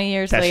now, 20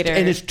 years later.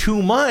 And it's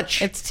too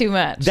much. It's too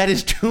much. That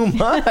is too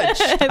much.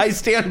 I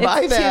stand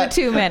by that. It's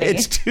too many.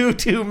 It's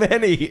too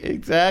many.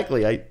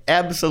 Exactly. I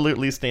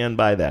absolutely stand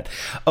by that.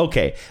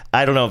 Okay,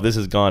 I don't know if this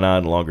has gone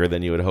on longer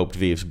than you had hoped,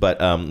 Vives, but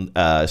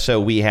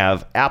so we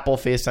have Apple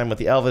FaceTime with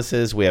the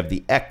Elvises. We have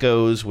the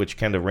Echoes, which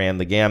kind of ran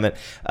the gamut.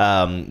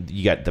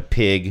 You got the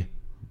Pig,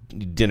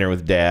 Dinner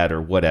with Dad,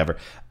 or whatever.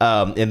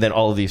 And then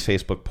all of these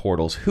Facebook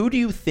portals. Who do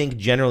you think,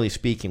 generally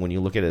speaking, when you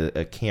look at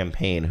a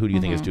campaign, who do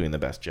you think is doing the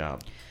best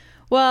job?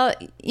 Well,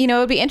 it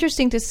would be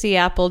interesting to see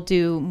Apple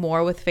do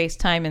more with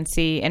FaceTime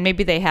and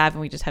maybe they have,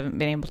 and we just haven't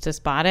been able to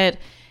spot it.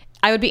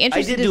 I would be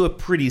interested. I did do a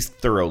pretty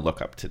thorough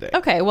lookup today.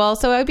 Okay, well,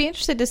 so I would be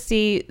interested to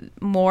see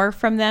more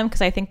from them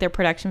because I think their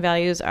production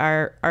values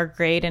are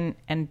great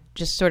and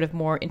just sort of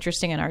more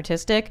interesting and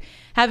artistic.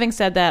 Having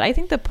said that, I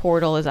think the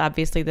portal is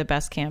obviously the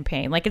best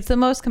campaign. Like, it's the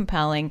most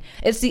compelling.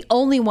 It's the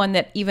only one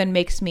that even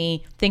makes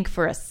me think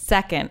for a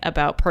second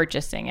about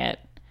purchasing it.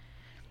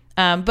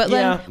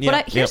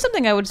 Here's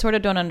something I would sort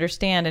of don't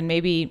understand, and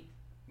maybe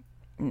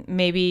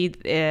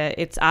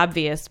it's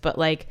obvious, but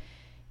like,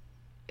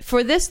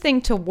 for this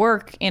thing to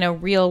work in a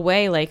real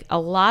way, like a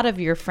lot of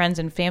your friends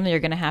and family are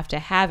going to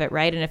have it,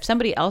 right? And if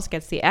somebody else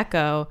gets the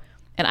Echo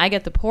and I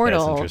get the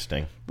Portal, that's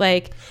interesting.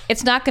 Like,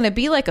 it's not going to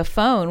be like a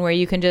phone where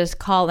you can just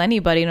call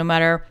anybody, no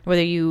matter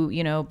whether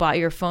you bought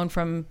your phone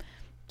from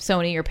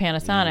Sony or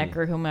Panasonic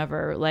or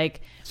whomever.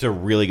 Like, it's a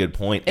really good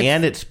point,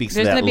 and it speaks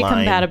to that line. There's going to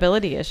be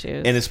compatibility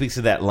issues, and it speaks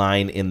to that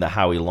line in the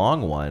Howie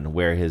Long one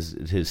where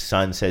his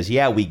son says,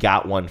 "Yeah, we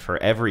got one for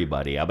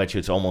everybody." I bet you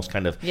it's almost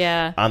kind of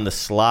on the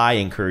sly,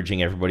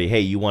 encouraging everybody,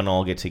 "Hey, you want to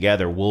all get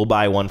together? We'll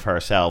buy one for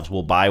ourselves.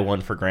 We'll buy one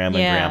for Grandma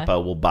and Grandpa.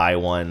 We'll buy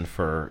one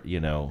for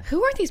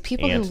Who are these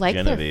people Aunt who like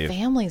Genevieve. their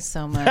families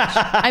so much?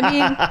 I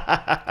mean,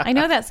 I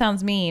know that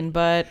sounds mean,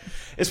 but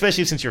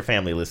especially since your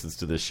family listens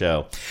to this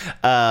show,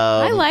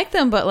 I like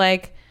them, but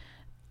like.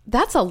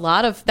 That's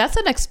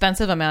an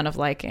expensive amount of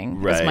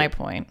liking, is my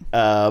point.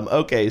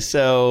 Okay,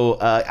 so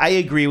I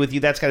agree with you.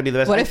 That's got to be the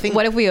best.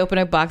 What if we open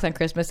a box on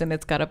Christmas and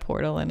it's got a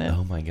Portal in it?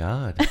 Oh, my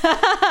God.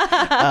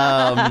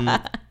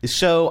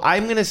 So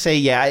I'm going to say,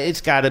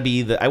 it's got to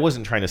be I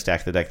wasn't trying to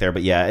stack the deck there,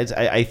 but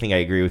I think I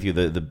agree with you.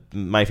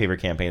 My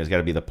favorite campaign has got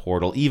to be the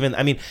Portal. Even,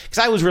 I mean, because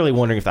I was really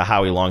wondering if the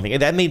Howie Long thing,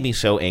 that made me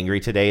so angry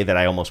today that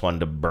I almost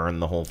wanted to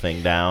burn the whole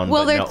thing down.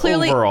 Well,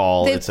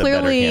 overall, it's a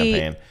better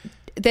campaign.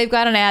 They've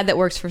got an ad that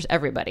works for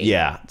everybody.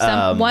 Yeah.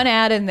 One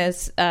ad in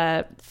this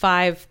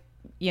five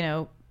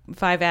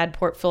ad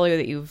portfolio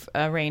that you've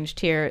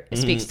arranged here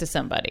speaks to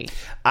somebody.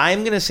 I'm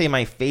going to say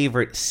my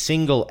favorite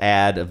single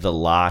ad of the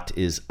lot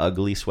is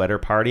Ugly Sweater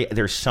Party.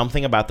 There's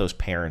something about those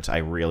parents I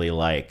really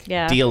like.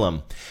 Yeah. Deal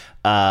 'em.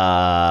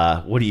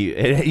 What do you?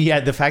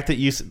 Yeah, the fact that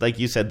you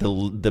said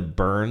the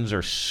burns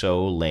are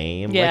so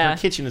lame. Yeah. Like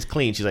her kitchen is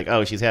clean. She's like,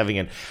 oh, she's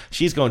going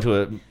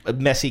to a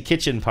messy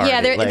kitchen party.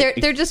 Yeah,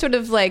 they're just sort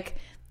of like.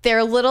 They're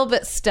a little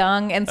bit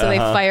stung, and so they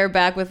fire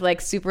back with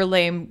like super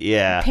lame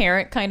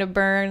parent kind of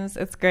burns.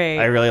 It's great.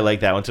 I really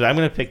like that one. So I'm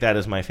going to pick that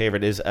as my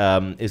favorite. Is the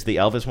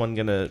Elvis one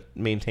going to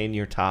maintain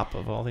your top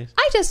of all these?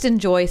 I just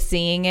enjoy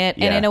seeing it,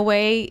 and in a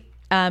way,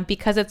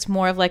 because it's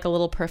more of like a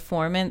little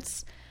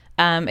performance.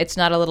 It's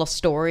not a little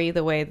story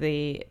the way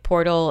the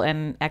Portal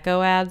and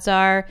Echo ads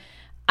are.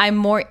 I'm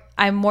more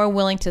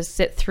willing to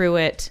sit through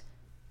it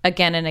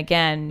again and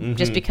again,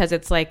 just because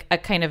it's like a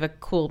kind of a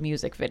cool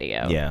music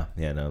video. No,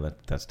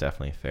 that's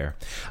definitely fair.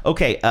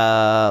 Okay,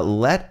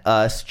 let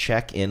us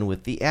check in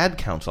with the ad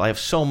council. I have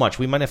so much.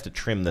 We might have to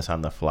trim this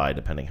on the fly,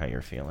 depending how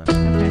you're feeling. I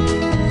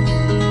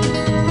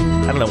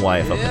don't know why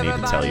I felt the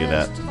need to tell you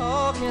that.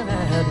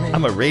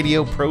 I'm a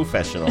radio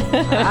professional.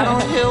 I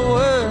don't hear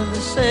words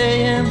they're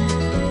saying,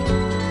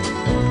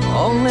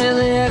 only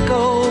the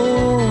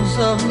echoes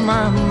of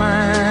my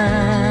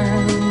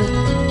mind.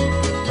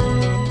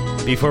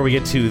 Before we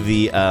get to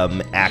the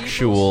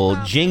actual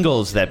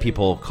jingles that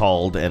people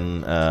called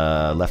and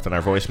left on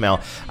our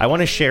voicemail, I want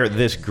to share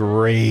this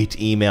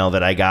great email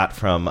that I got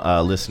from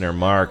listener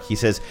Mark. He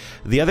says,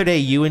 the other day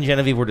you and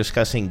Genevieve were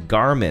discussing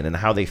Garmin and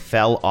how they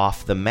fell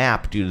off the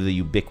map due to the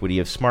ubiquity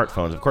of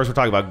smartphones. Of course, we're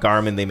talking about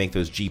Garmin. They make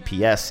those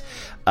GPS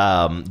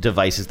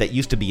devices that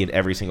used to be in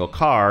every single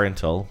car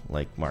until,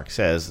 like Mark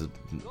says,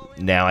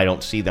 now I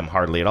don't see them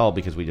hardly at all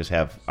because we just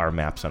have our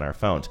maps on our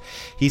phones.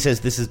 He says,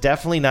 this is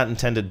definitely not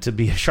intended to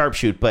be a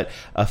sharpshoot, but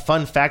a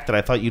fun fact that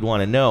I thought you'd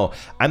want to know.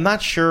 I'm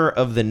not sure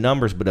of the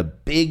numbers, but a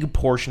big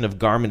portion of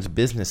Garmin's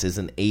business is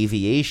in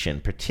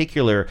aviation,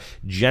 particular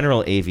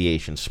general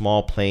aviation,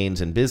 small planes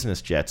and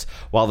business jets.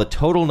 While the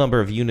total number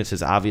of units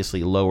is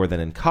obviously lower than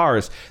in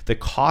cars, the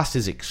cost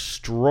is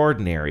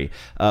extraordinary.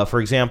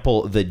 For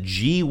example, the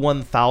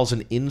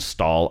G1000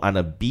 install on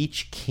a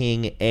Beech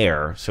King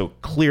Air, so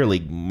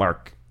clearly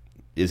Mark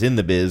is in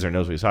the biz or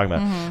knows what he's talking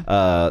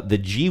about. The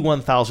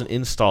G1000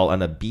 install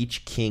on a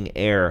Beech King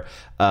Air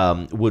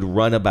would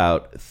run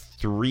about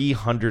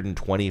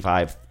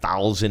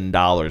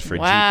 $325,000 for a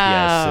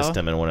GPS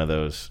system in one of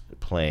those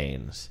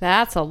planes.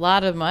 That's a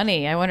lot of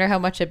money. I wonder how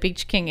much a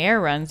Beech King Air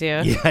runs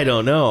you. Yeah, I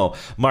don't know.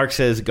 Mark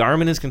says,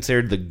 Garmin is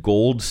considered the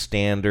gold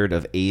standard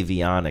of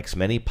avionics.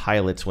 Many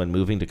pilots, when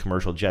moving to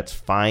commercial jets,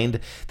 find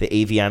the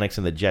avionics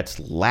in the jets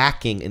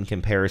lacking in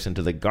comparison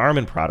to the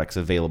Garmin products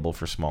available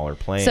for smaller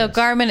planes. So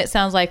Garmin, it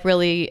sounds like,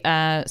 really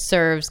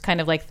serves kind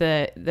of like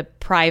the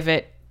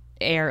private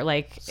air,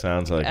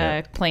 sounds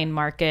like plane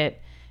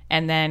market.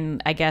 And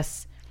then I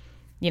guess,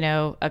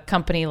 a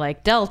company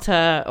like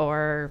Delta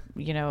or,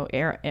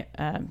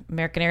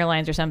 American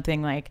Airlines or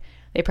something, like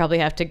they probably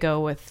have to go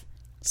with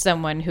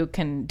someone who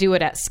can do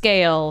it at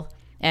scale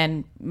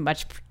and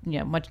much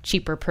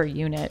cheaper per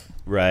unit.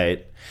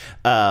 Right.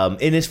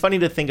 And it's funny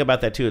to think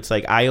about that too. It's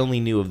like, I only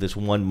knew of this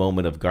one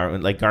moment of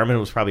Garmin. Like Garmin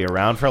was probably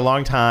around for a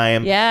long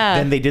time. Yeah.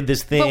 Then they did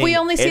this thing. But we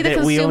only see the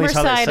consumer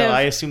side so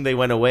I assume they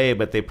went away,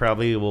 but they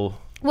probably will.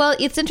 Well,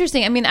 it's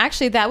interesting. I mean,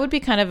 actually, that would be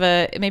kind of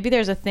maybe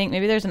there's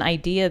an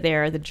idea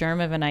there, the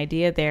germ of an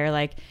idea there,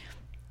 like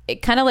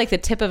kind of like the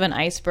tip of an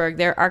iceberg.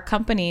 There are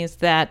companies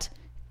that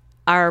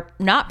are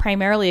not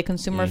primarily a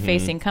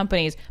consumer-facing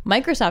companies.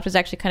 Microsoft is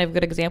actually kind of a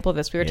good example of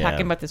this. We were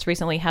talking about this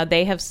recently, how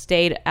they have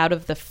stayed out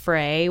of the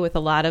fray with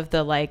a lot of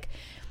the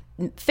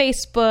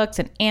Facebooks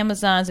and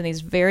Amazons and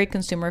these very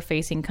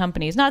consumer-facing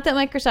companies. Not that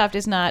Microsoft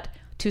is not,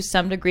 to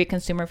some degree,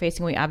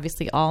 consumer-facing. We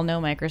obviously all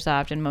know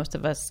Microsoft, and most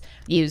of us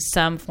use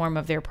some form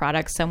of their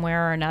products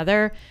somewhere or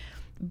another.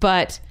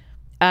 But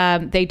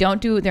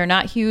they're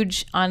not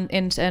huge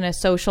in a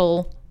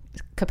social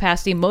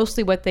capacity.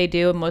 Mostly what they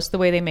do, and most of the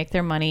way they make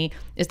their money,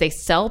 is they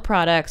sell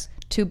products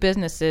to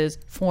businesses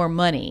for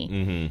money.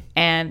 Mm-hmm.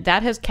 And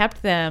that has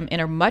kept them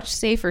in a much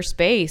safer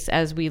space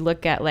as we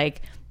look at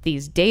like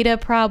these data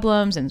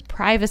problems and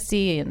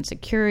privacy and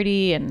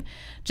security and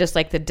just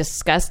like the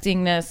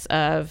disgustingness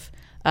of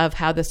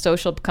how the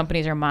social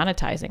companies are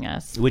monetizing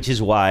us. Which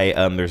is why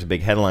there's a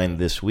big headline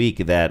this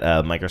week that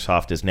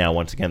Microsoft is now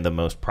once again the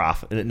most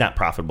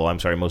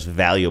most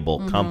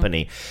valuable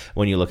company.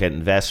 When you look at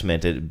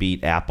investment, it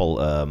beat Apple.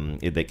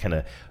 They kind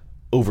of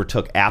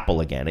overtook Apple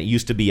again. It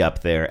used to be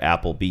up there.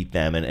 Apple beat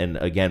them. And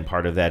again,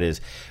 part of that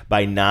is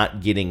by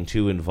not getting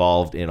too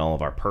involved in all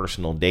of our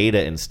personal data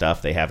and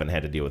stuff, they haven't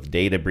had to deal with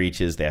data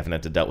breaches. They haven't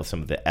had to deal with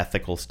some of the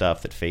ethical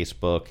stuff that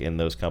Facebook and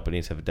those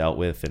companies have dealt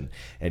with,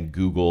 and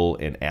Google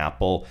and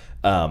Apple.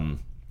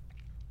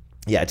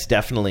 It's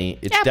definitely...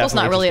 Apple's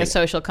not really a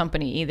social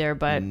company either,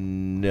 but...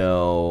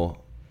 No.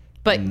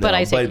 But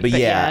I say... But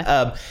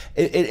yeah.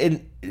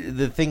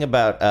 The thing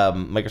about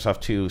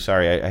Microsoft too,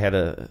 sorry, I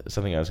had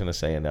something I was going to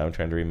say, and now I'm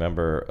trying to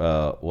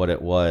remember what it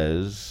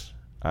was.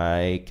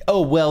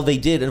 They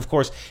did, and of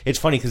course it's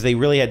funny because they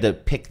really had to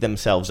pick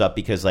themselves up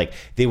because like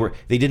they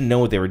didn't know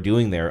what they were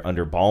doing there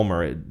under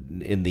Ballmer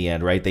in the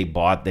end, right? They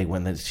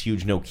won this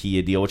huge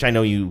Nokia deal, which I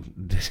know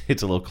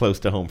it's a little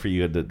close to home for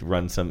you. Had to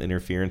run some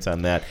interference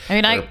on that. I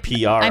mean,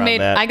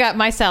 I got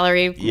my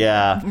salary,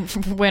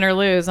 win or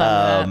lose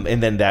on that.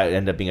 And then that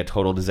ended up being a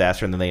total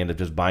disaster, and then they ended up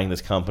just buying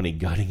this company,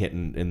 gutting it,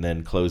 and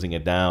then closing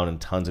it down,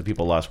 and tons of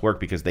people lost work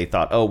because they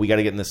thought, we got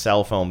to get in the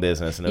cell phone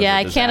business. And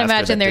I can't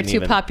imagine they're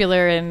too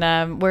popular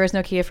in where is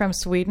Nokia from?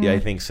 Sweden? Yeah, I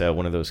think so.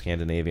 One of those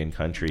Scandinavian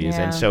countries.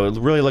 Yeah. And so it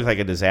really looked like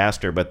a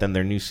disaster, but then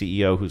their new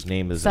CEO, whose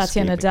name is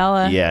Satya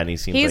Nadella. Yeah, and he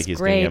seems like he's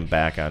getting him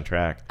back on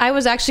track. I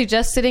was actually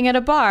just sitting at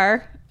a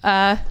bar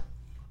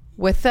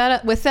with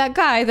that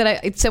guy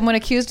that someone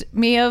accused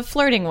me of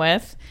flirting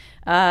with.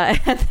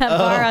 At that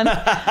bar on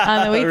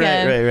the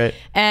weekend. Right.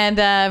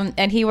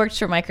 And he works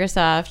for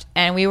Microsoft,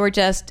 and we were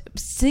just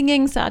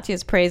singing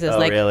Satya's praises.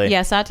 Really?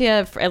 Yeah,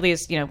 Satya, at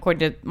least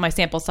according to my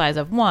sample size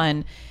of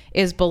one,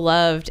 is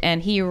beloved,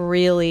 and he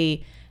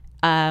really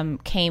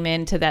came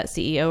into that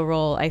CEO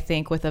role, I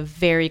think, with a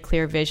very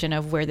clear vision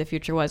of where the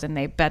future was, and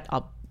they bet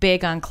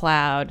big on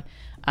cloud,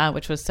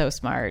 which was so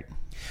smart.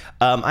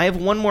 I have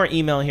one more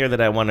email here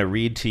that I want to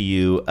read to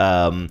you.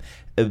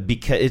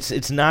 Because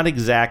it's not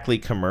exactly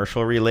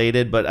commercial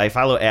related, but I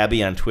follow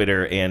Abby on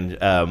Twitter,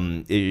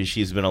 and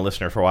she's been a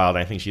listener for a while, and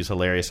I think she's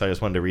hilarious, so I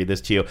just wanted to read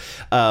this to you.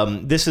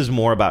 This is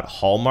more about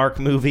Hallmark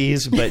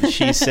movies, but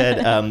she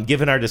said,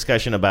 given our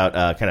discussion about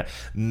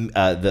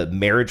the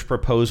marriage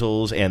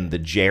proposals and the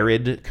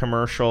Jared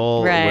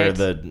commercial, where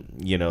the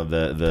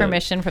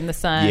permission from the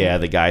son. Yeah,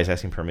 the guy's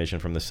asking permission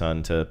from the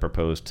son to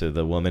propose to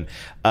the woman.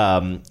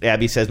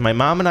 Abby says, my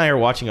mom and I are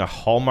watching a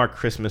Hallmark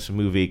Christmas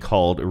movie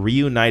called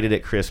Reunited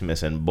at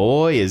Christmas, and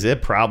boy, is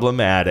it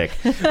problematic.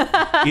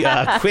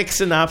 Quick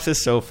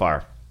synopsis so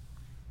far.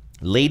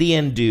 Lady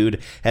and dude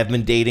have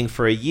been dating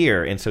for a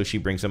year, and so she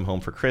brings him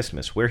home for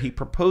Christmas, where he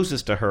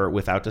proposes to her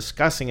without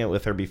discussing it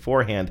with her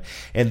beforehand,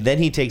 and then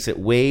he takes it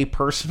way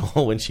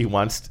personal when she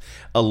wants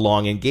a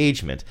long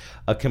engagement.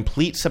 A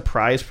complete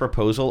surprise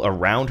proposal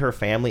around her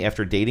family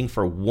after dating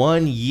for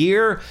 1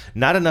 year?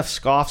 Not enough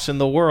scoffs in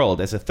the world.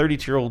 As a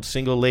 32-year-old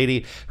single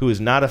lady who is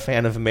not a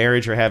fan of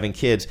marriage or having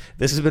kids,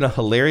 this has been a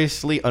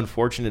hilariously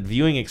unfortunate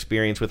viewing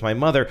experience with my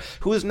mother,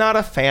 who is not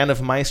a fan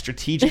of my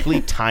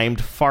strategically timed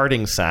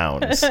farting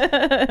sounds.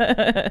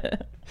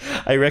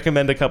 I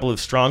recommend a couple of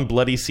strong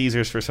Bloody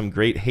Caesars for some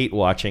great hate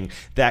watching.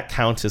 That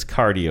counts as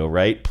cardio,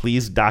 right?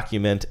 Please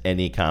document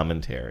any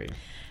commentary.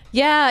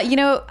 Yeah,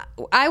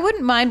 I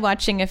wouldn't mind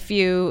watching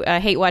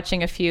hate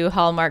watching a few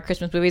Hallmark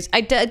Christmas movies.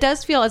 It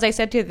does feel, as I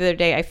said to you the other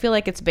day, I feel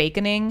like it's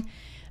baconing.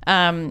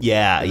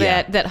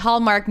 That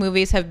Hallmark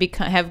movies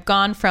have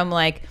gone from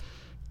like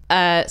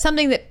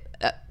something that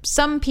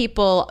some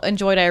people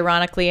enjoyed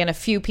ironically and a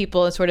few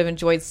people sort of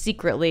enjoyed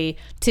secretly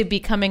to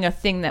becoming a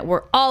thing that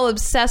we're all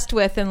obsessed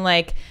with and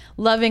like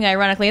loving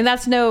ironically. And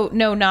that's no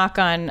knock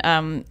on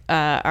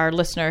our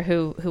listener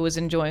who was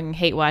enjoying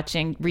hate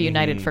watching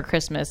Reunited for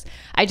Christmas.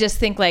 I just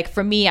think like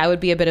for me, I would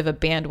be a bit of a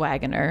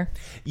bandwagoner.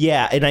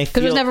 Yeah, and I feel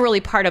because it was never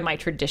really part of my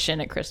tradition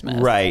at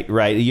Christmas. Right.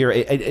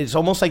 It's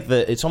almost like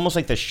the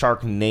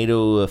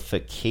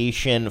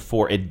Sharknado-ification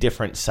for a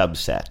different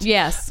subset.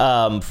 Yes.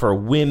 For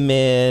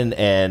women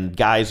and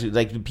guys,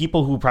 like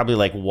people who probably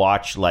like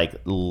watch like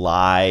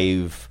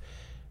live.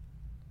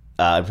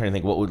 I'm trying to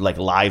think what would like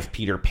live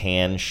Peter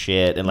Pan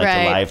shit and like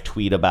to live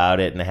tweet about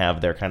it and have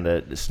their kind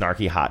of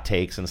snarky hot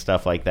takes and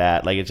stuff like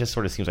that. Like it just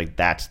sort of seems like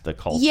that's the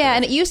culture. Yeah,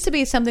 and it used to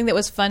be something that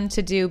was fun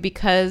to do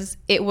because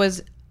it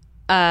was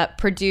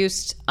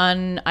produced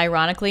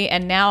unironically,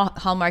 and now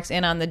Hallmark's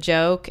in on the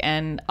joke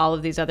and all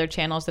of these other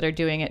channels that are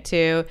doing it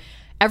too.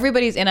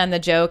 everybody's in on the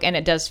joke, and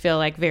it does feel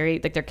like very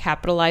like they're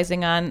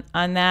capitalizing on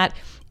that.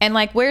 And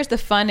like, where's the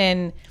fun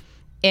in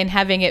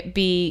having it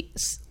be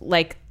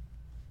like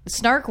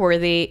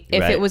snark-worthy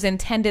if it was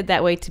intended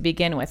that way to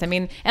begin with? I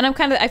mean, and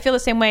I feel the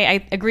same way.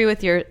 I agree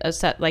with your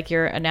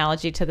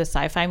analogy to the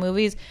sci-fi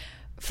movies.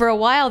 For a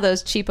while,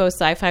 those cheapo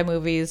sci-fi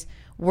movies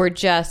were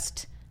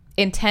just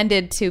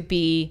intended to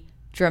be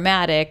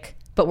dramatic,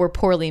 but were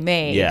poorly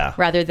made,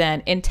 rather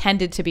than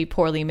intended to be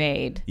poorly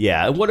made.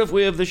 Yeah. What if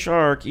we have the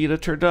shark eat a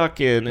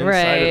turducken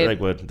inside of, like,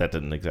 what? That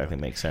didn't exactly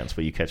make sense,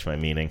 but you catch my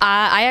meaning.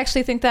 I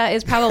actually think that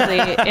is probably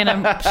in a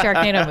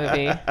Sharknado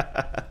movie.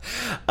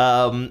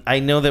 I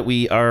know that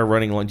we are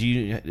running long. Do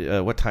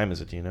you? What time is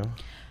it? Do you know?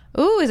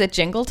 Ooh, is it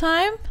jingle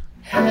time?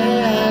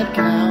 Head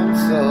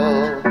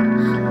council,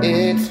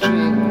 it's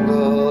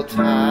jingle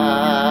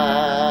time.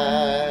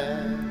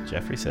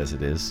 Jeffrey says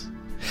it is.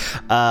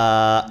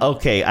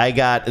 Okay, I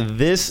got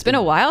this. It's been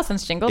a while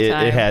since jingle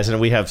time. It has, and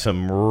we have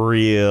some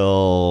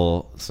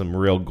real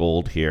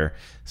gold here.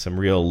 Some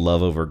real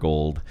love over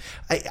gold.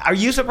 Are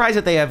you surprised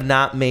that they have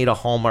not made a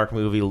Hallmark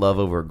movie Love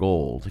Over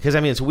Gold? Because, I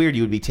mean, it's weird.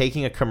 You would be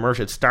taking a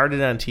commercial. It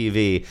started on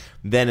TV,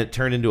 then it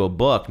turned into a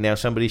book. Now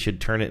somebody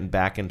should turn it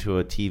back into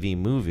a TV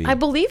movie. I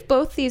believe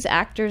both these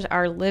actors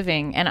are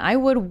living, and I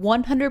would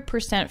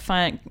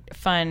 100%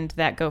 fund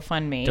that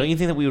GoFundMe. Don't you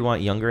think that we would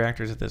want younger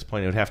actors at this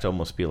point? It would have to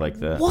almost be like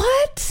the...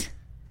 What?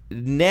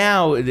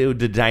 Now,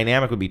 the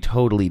dynamic would be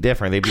totally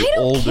different. They'd be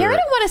older. I don't care. I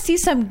don't want to see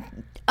some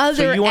other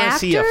So you want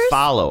actors. to see a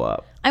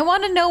follow-up. I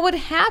want to know what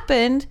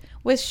happened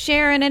with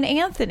Sharon and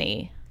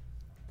Anthony.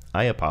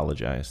 I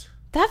apologize.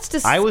 That's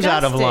disgusting. I was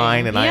out of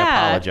line, and I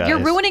apologize.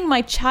 You're ruining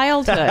my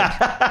childhood.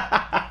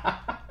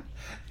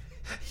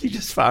 You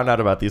just found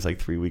out about these like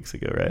 3 weeks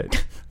ago,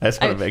 right? I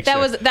just want to make that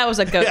sure. That was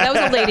a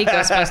lady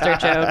Ghostbuster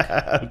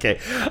joke. Okay.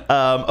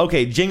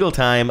 Okay, jingle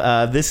time.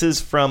 This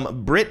is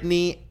from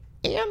Brittany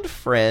and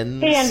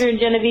friends. Hey, Andrew and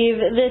Genevieve.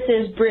 This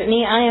is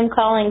Brittany. I am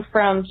calling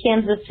from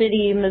Kansas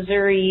City,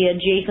 Missouri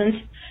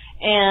adjacent.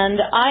 And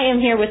I am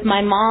here with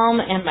my mom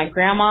and my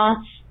grandma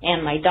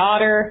and my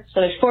daughter. So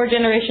there's 4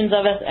 generations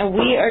of us. And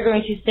we are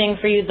going to sing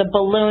for you the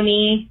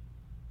baloney.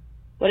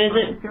 What is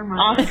it?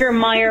 Oscar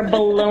Mayer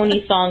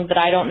baloney song that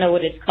I don't know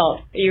what it's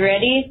called. Are you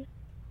ready?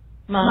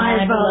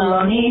 My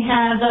baloney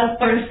has a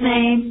first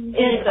name.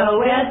 It's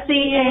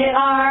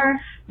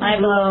O-S-C-A-R. My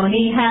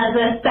baloney has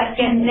a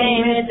second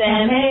name. It's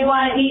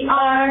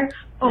M-A-Y-E-R.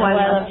 Oh, I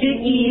love to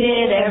eat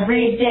it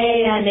every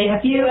day, and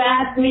if you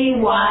ask me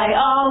why,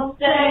 I'll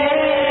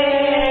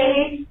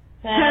say,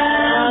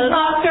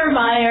 Oscar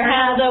Mayer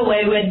has a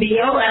way with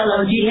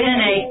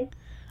B-O-L-O-G-N-A.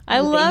 I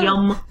love...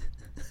 Yum.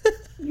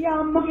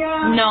 Yum.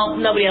 No,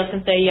 nobody else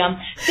can say yum.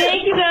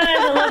 Thank you guys.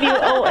 I love you.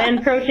 Oh,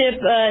 and pro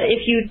tip,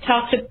 if you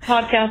talk to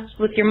podcasts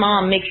with your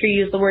mom, make sure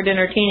you use the word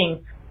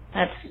entertaining.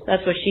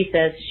 That's what she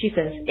says. She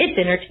says, it's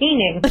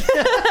entertaining. That's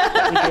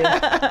what we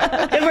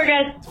do. Good work,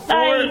 guys.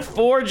 Bye.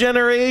 4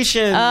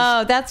 generations.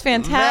 Oh, that's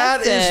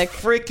fantastic. That is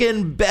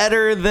freaking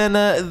better than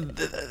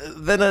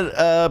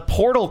a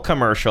Portal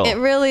commercial. It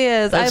really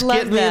is. That's I love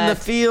getting me in the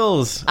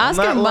feels.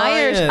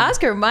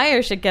 Oscar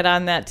Mayer should get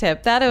on that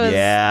tip.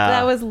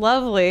 That was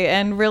lovely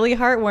and really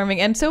heartwarming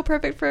and so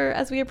perfect for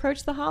as we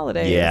approach the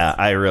holidays. Yeah,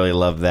 I really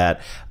love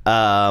that.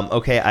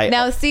 Okay,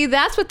 now see,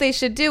 that's what they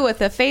should do with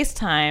the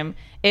FaceTime.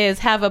 Is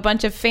have a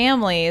bunch of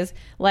families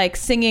like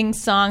singing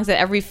songs that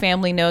every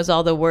family knows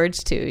all the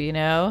words to, you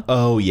know?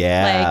 Oh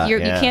yeah. Like you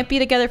can't be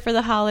together for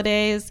the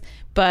holidays,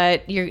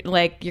 but you're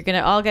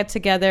gonna all get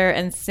together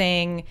and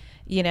sing,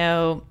 you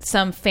know,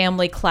 some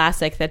family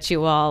classic that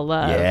you all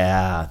love.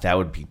 Yeah, that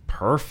would be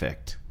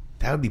perfect.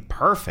 That would be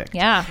perfect.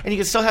 Yeah. And you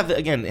can still have the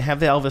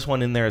Elvis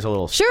one in there as a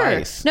little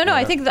spice. No,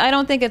 I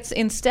don't think it's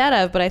instead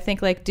of, but I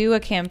think like do a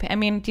campaign. I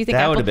mean, do you think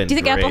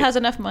Apple has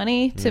enough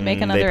money to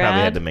make another ad? They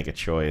probably had to make a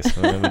choice.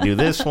 We do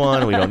this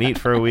one. We don't eat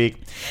for a week.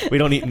 We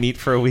don't eat meat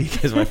for a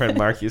week, as my friend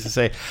Mark used to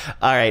say.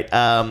 All right.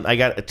 I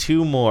got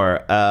 2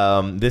 more.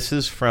 This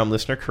is from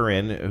listener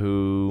Corinne,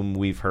 whom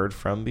we've heard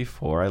from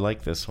before. I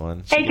like this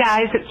one. Hey,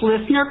 guys. It's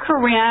listener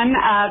Corinne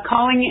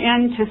calling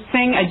in to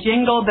sing a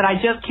jingle that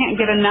I just can't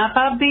get enough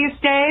of these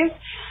days.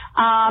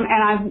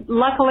 And I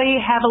luckily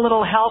have a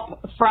little help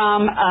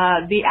from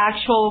the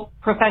actual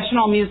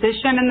professional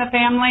musician in the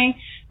family.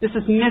 This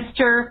is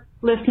Mr.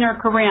 Listener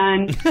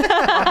Corinne,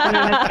 also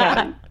known as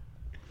Kevin.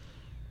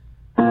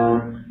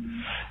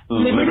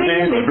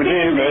 Liberty,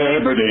 liberty,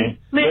 liberty,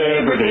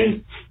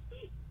 liberty.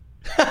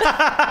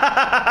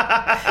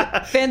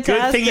 Fantastic.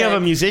 Good thing you have a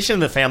musician in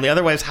the family.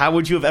 Otherwise, how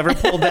would you have ever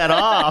pulled that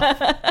off?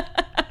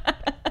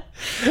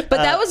 But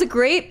that was a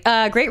great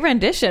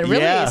rendition.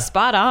 Really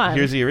spot on.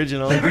 Here's the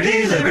original.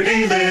 Liberty,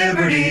 liberty,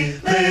 liberty,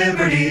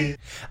 liberty.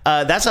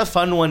 That's a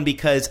fun one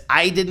because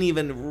I've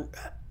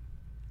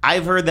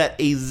heard that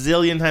a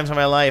zillion times in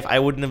my life. I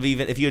wouldn't have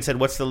even, if you had said,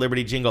 what's the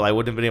Liberty jingle, I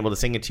wouldn't have been able to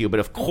sing it to you. But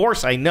of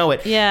course I know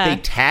it. Yeah.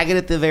 They tag it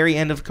at the very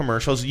end of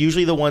commercials,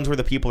 usually the ones where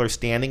the people are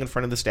standing in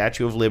front of the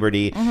Statue of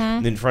Liberty,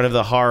 in front of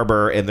the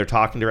harbor, and they're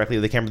talking directly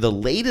to the camera. The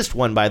latest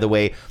one, by the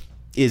way,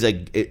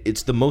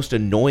 it's the most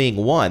annoying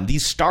one.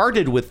 These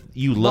started with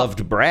 "You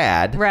Loved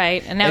Brad,"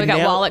 right? And now we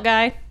got Wallet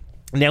Guy.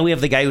 Now we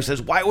have the guy who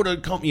says, why would a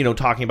company,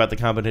 talking about the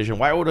competition,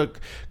 why would a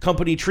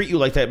company treat you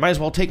like that? Might as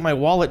well take my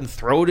wallet and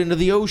throw it into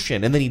the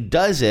ocean. And then he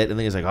does it, and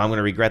then he's like, I'm going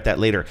to regret that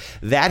later.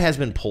 That has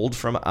been pulled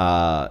from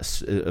iSpot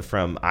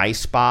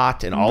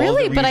and all of the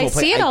Really? But I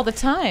usual see it all the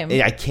time.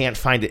 I can't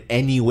find it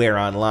anywhere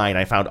online.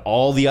 I found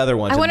all the other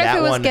ones. I wonder if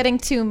it was getting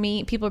too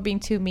mean. People are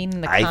being too mean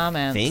in the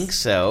comments. I think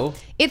so.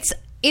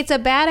 It's a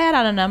bad ad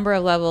on a number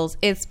of levels.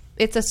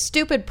 It's a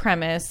stupid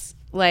premise.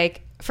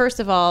 Like, first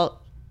of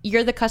all,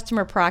 you're the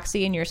customer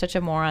proxy and you're such a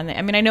moron.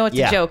 I mean, I know it's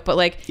a joke,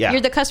 but you're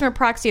the customer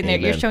proxy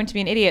and you're showing to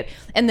be an idiot.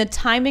 And the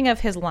timing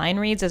of his line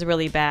reads is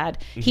really bad.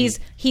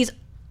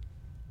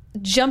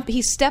 Mm-hmm.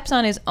 He steps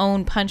on his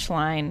own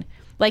punchline.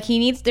 Like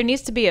there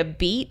needs to be a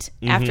beat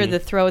after the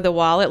throw the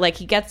wallet. Like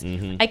he gets,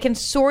 I can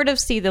sort of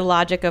see the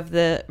logic of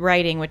the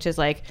writing, which is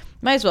like,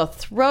 might as well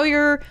throw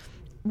your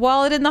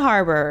wallet in the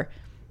harbor,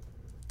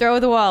 throw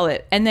the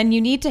wallet. And then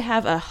you need to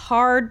have a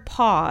hard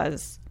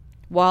pause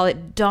while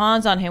it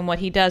dawns on him what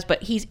he does.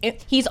 But he's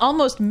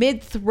almost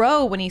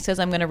mid-throw when he says,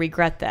 I'm going to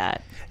regret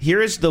that.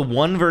 Here is the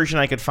one version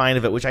I could find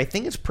of it, which I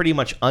think is pretty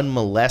much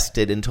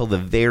unmolested until the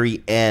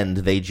very end.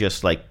 They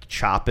just like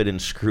chop it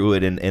and screw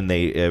it, and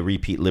they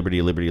repeat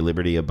liberty, liberty,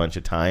 liberty a bunch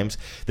of times.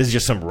 This is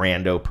just some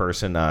rando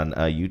person on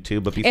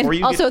YouTube. But before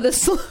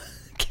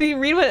can you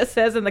read what it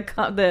says in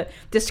the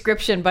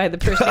description by the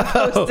person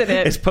who posted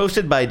it? It's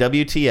posted by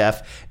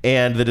WTF,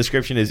 and the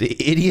description is,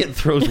 idiot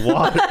throws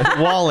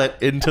wallet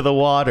into the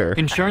water.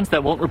 Insurance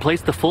that won't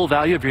replace the full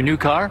value of your new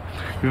car?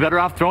 You're better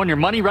off throwing your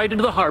money right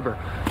into the harbor.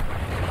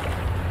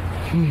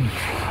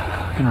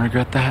 Gonna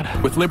regret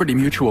that. With Liberty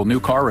Mutual new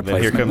car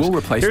replacement, we'll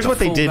replace Here's the what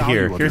they full did value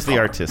here. of Here's your the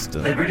car. artist.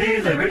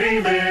 Liberty,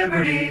 liberty,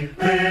 liberty,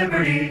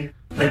 liberty.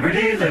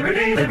 Liberty,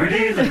 liberty,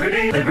 liberty,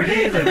 liberty,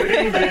 liberty,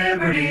 liberty,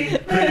 liberty,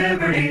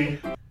 liberty.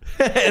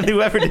 And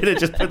whoever did it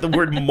just put the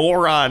word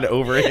moron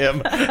over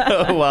him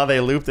while they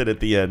looped it at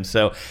the end.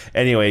 So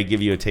anyway,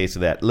 give you a taste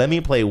of that. Let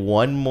me play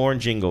one more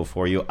jingle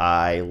for you.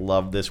 I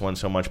love this one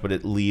so much, but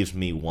it leaves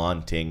me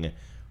wanting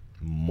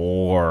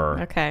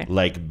more. Okay.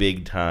 Like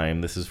big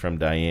time. This is from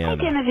Diane.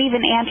 Hi, Genevieve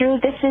and Andrew.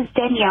 This is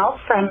Danielle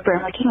from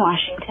Bremerton,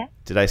 Washington.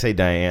 Did I say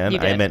Diane? You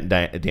did. I meant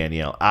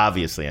Danielle.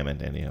 Obviously, I meant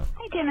Danielle.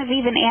 Hi,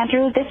 Genevieve and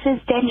Andrew. This is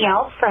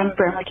Danielle from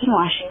Bremerton,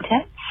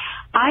 Washington.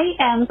 I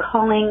am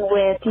calling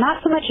with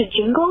not so much a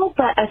jingle,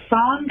 but a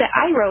song that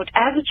I wrote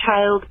as a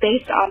child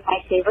based on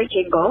my favorite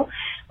jingle,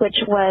 which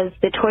was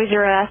the Toys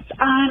R Us,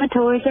 I'm a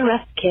Toys R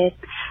Us kid.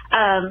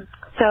 And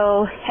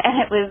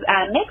it was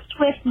mixed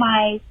with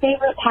my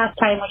favorite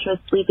pastime, which was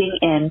sleeping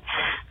in.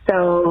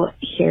 So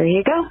here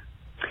you go.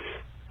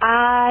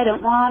 I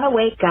don't want to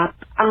wake up.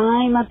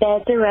 I'm a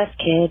bed to rest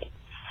kid.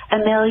 A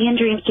million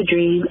dreams to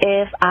dream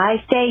if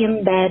I stay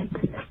in bed.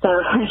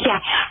 So, yeah,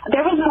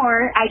 there was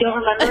more. I don't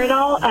remember it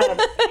all,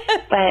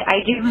 but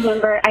I do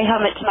remember I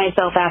hum it to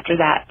myself after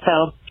that.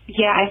 So,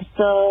 yeah, I'm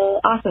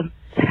still awesome.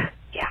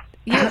 Yeah.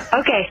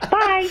 Okay,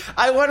 bye.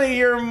 I want to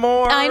hear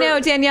more. I know,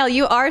 Danielle,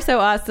 you are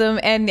so awesome.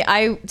 And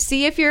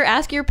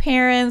ask your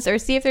parents or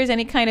see if there's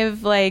any kind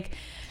of like...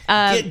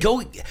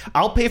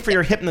 I'll pay for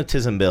your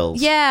hypnotism bills.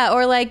 Yeah,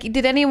 or like,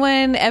 did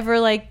anyone ever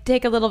like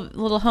take a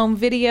little home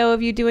video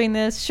of you doing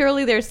this?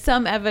 Surely there's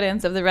some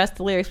evidence of the rest of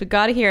the lyrics. We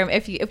got to hear them.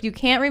 If you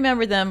can't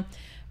remember them,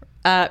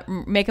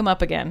 make them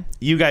up again.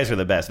 You guys are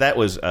the best. That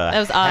was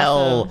awesome.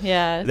 Hell.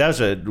 Yeah, that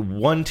was a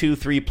 1, 2,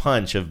 3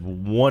 punch of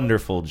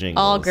wonderful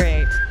jingles. All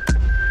great.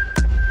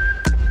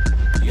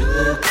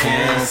 You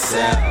can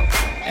sell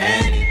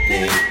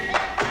anything.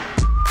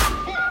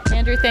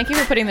 Andrew, thank you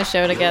for putting the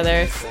show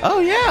together. Oh,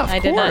 yeah, I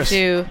did not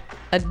do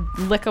a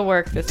lick of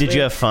work this week. Did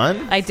you have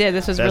fun? I did.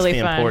 This was really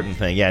fun. That's the important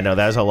thing. Yeah, no,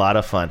 that was a lot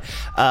of fun.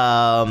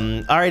 All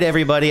right,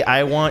 everybody,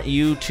 I want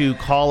you to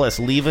call us.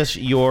 Leave us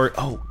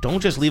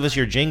don't just leave us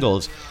your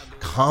jingles.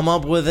 Come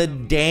up with a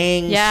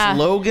dang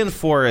slogan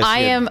for us. I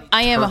am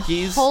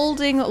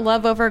holding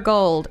Love Over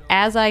Gold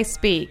as I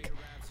speak.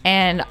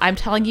 And I'm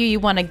telling you,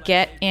 you want to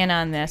get in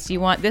on this.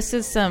 This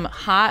is some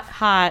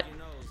hot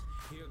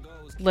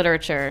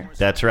literature.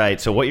 That's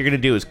right. So what you're going to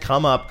do is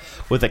come up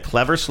with a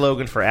clever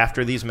slogan for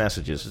after these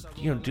messages.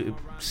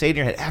 Say in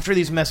your head, after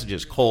these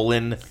messages, :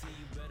 then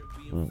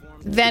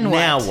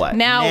what?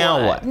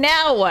 Now what?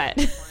 Now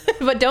what?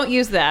 But don't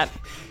use that.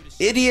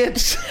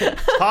 Idiots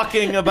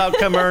talking about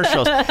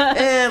commercials.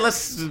 And let's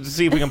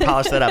see if we can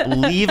polish that up.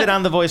 Leave it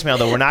on the voicemail,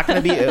 though. We're not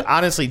going to be...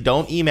 Honestly,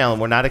 don't email them.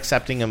 We're not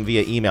accepting them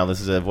via email.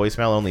 This is a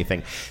voicemail-only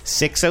thing.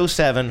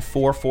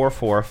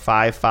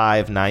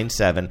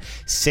 607-444-5597.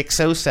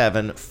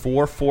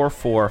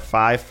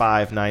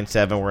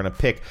 607-444-5597. We're going to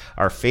pick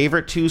our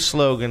favorite 2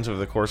 slogans over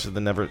the course of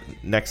the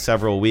next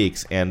several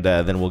weeks, and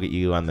then we'll get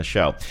you on the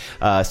show.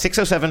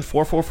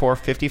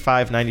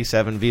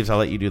 607-444-5597. Vives, I'll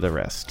let you do the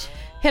rest.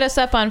 Hit us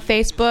up on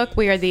Facebook.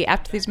 We are the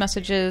After These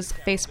Messages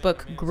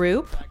Facebook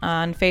group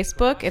on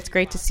Facebook. It's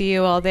great to see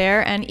you all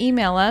there. And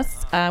email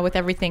us with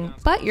everything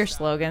but your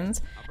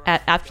slogans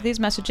at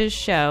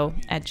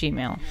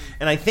afterthesemessageshow@gmail.com.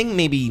 And I think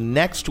maybe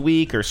next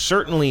week or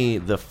certainly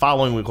the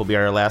following week will be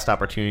our last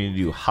opportunity to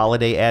do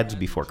holiday ads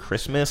before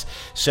Christmas.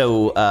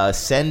 So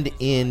send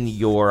in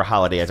your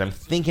holiday ads. I'm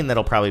thinking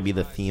that'll probably be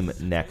the theme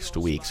next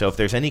week. So if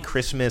there's any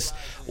Christmas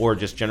or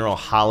just general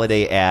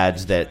holiday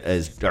ads that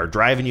are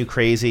driving you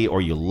crazy or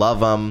you love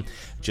them,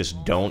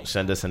 just don't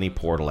send us any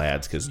Portal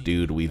ads because,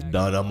 dude, we've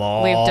done them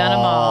all. We've done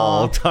them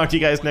all. Talk to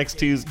you guys next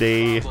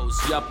Tuesday.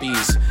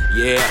 Yuppies,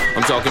 yeah,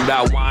 I'm talking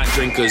about wine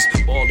drinkers,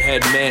 bald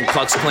head men,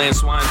 Klux Klan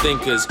swine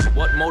thinkers.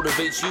 What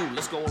motivates you?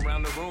 Let's go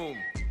around the room.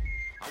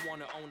 I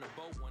want to own a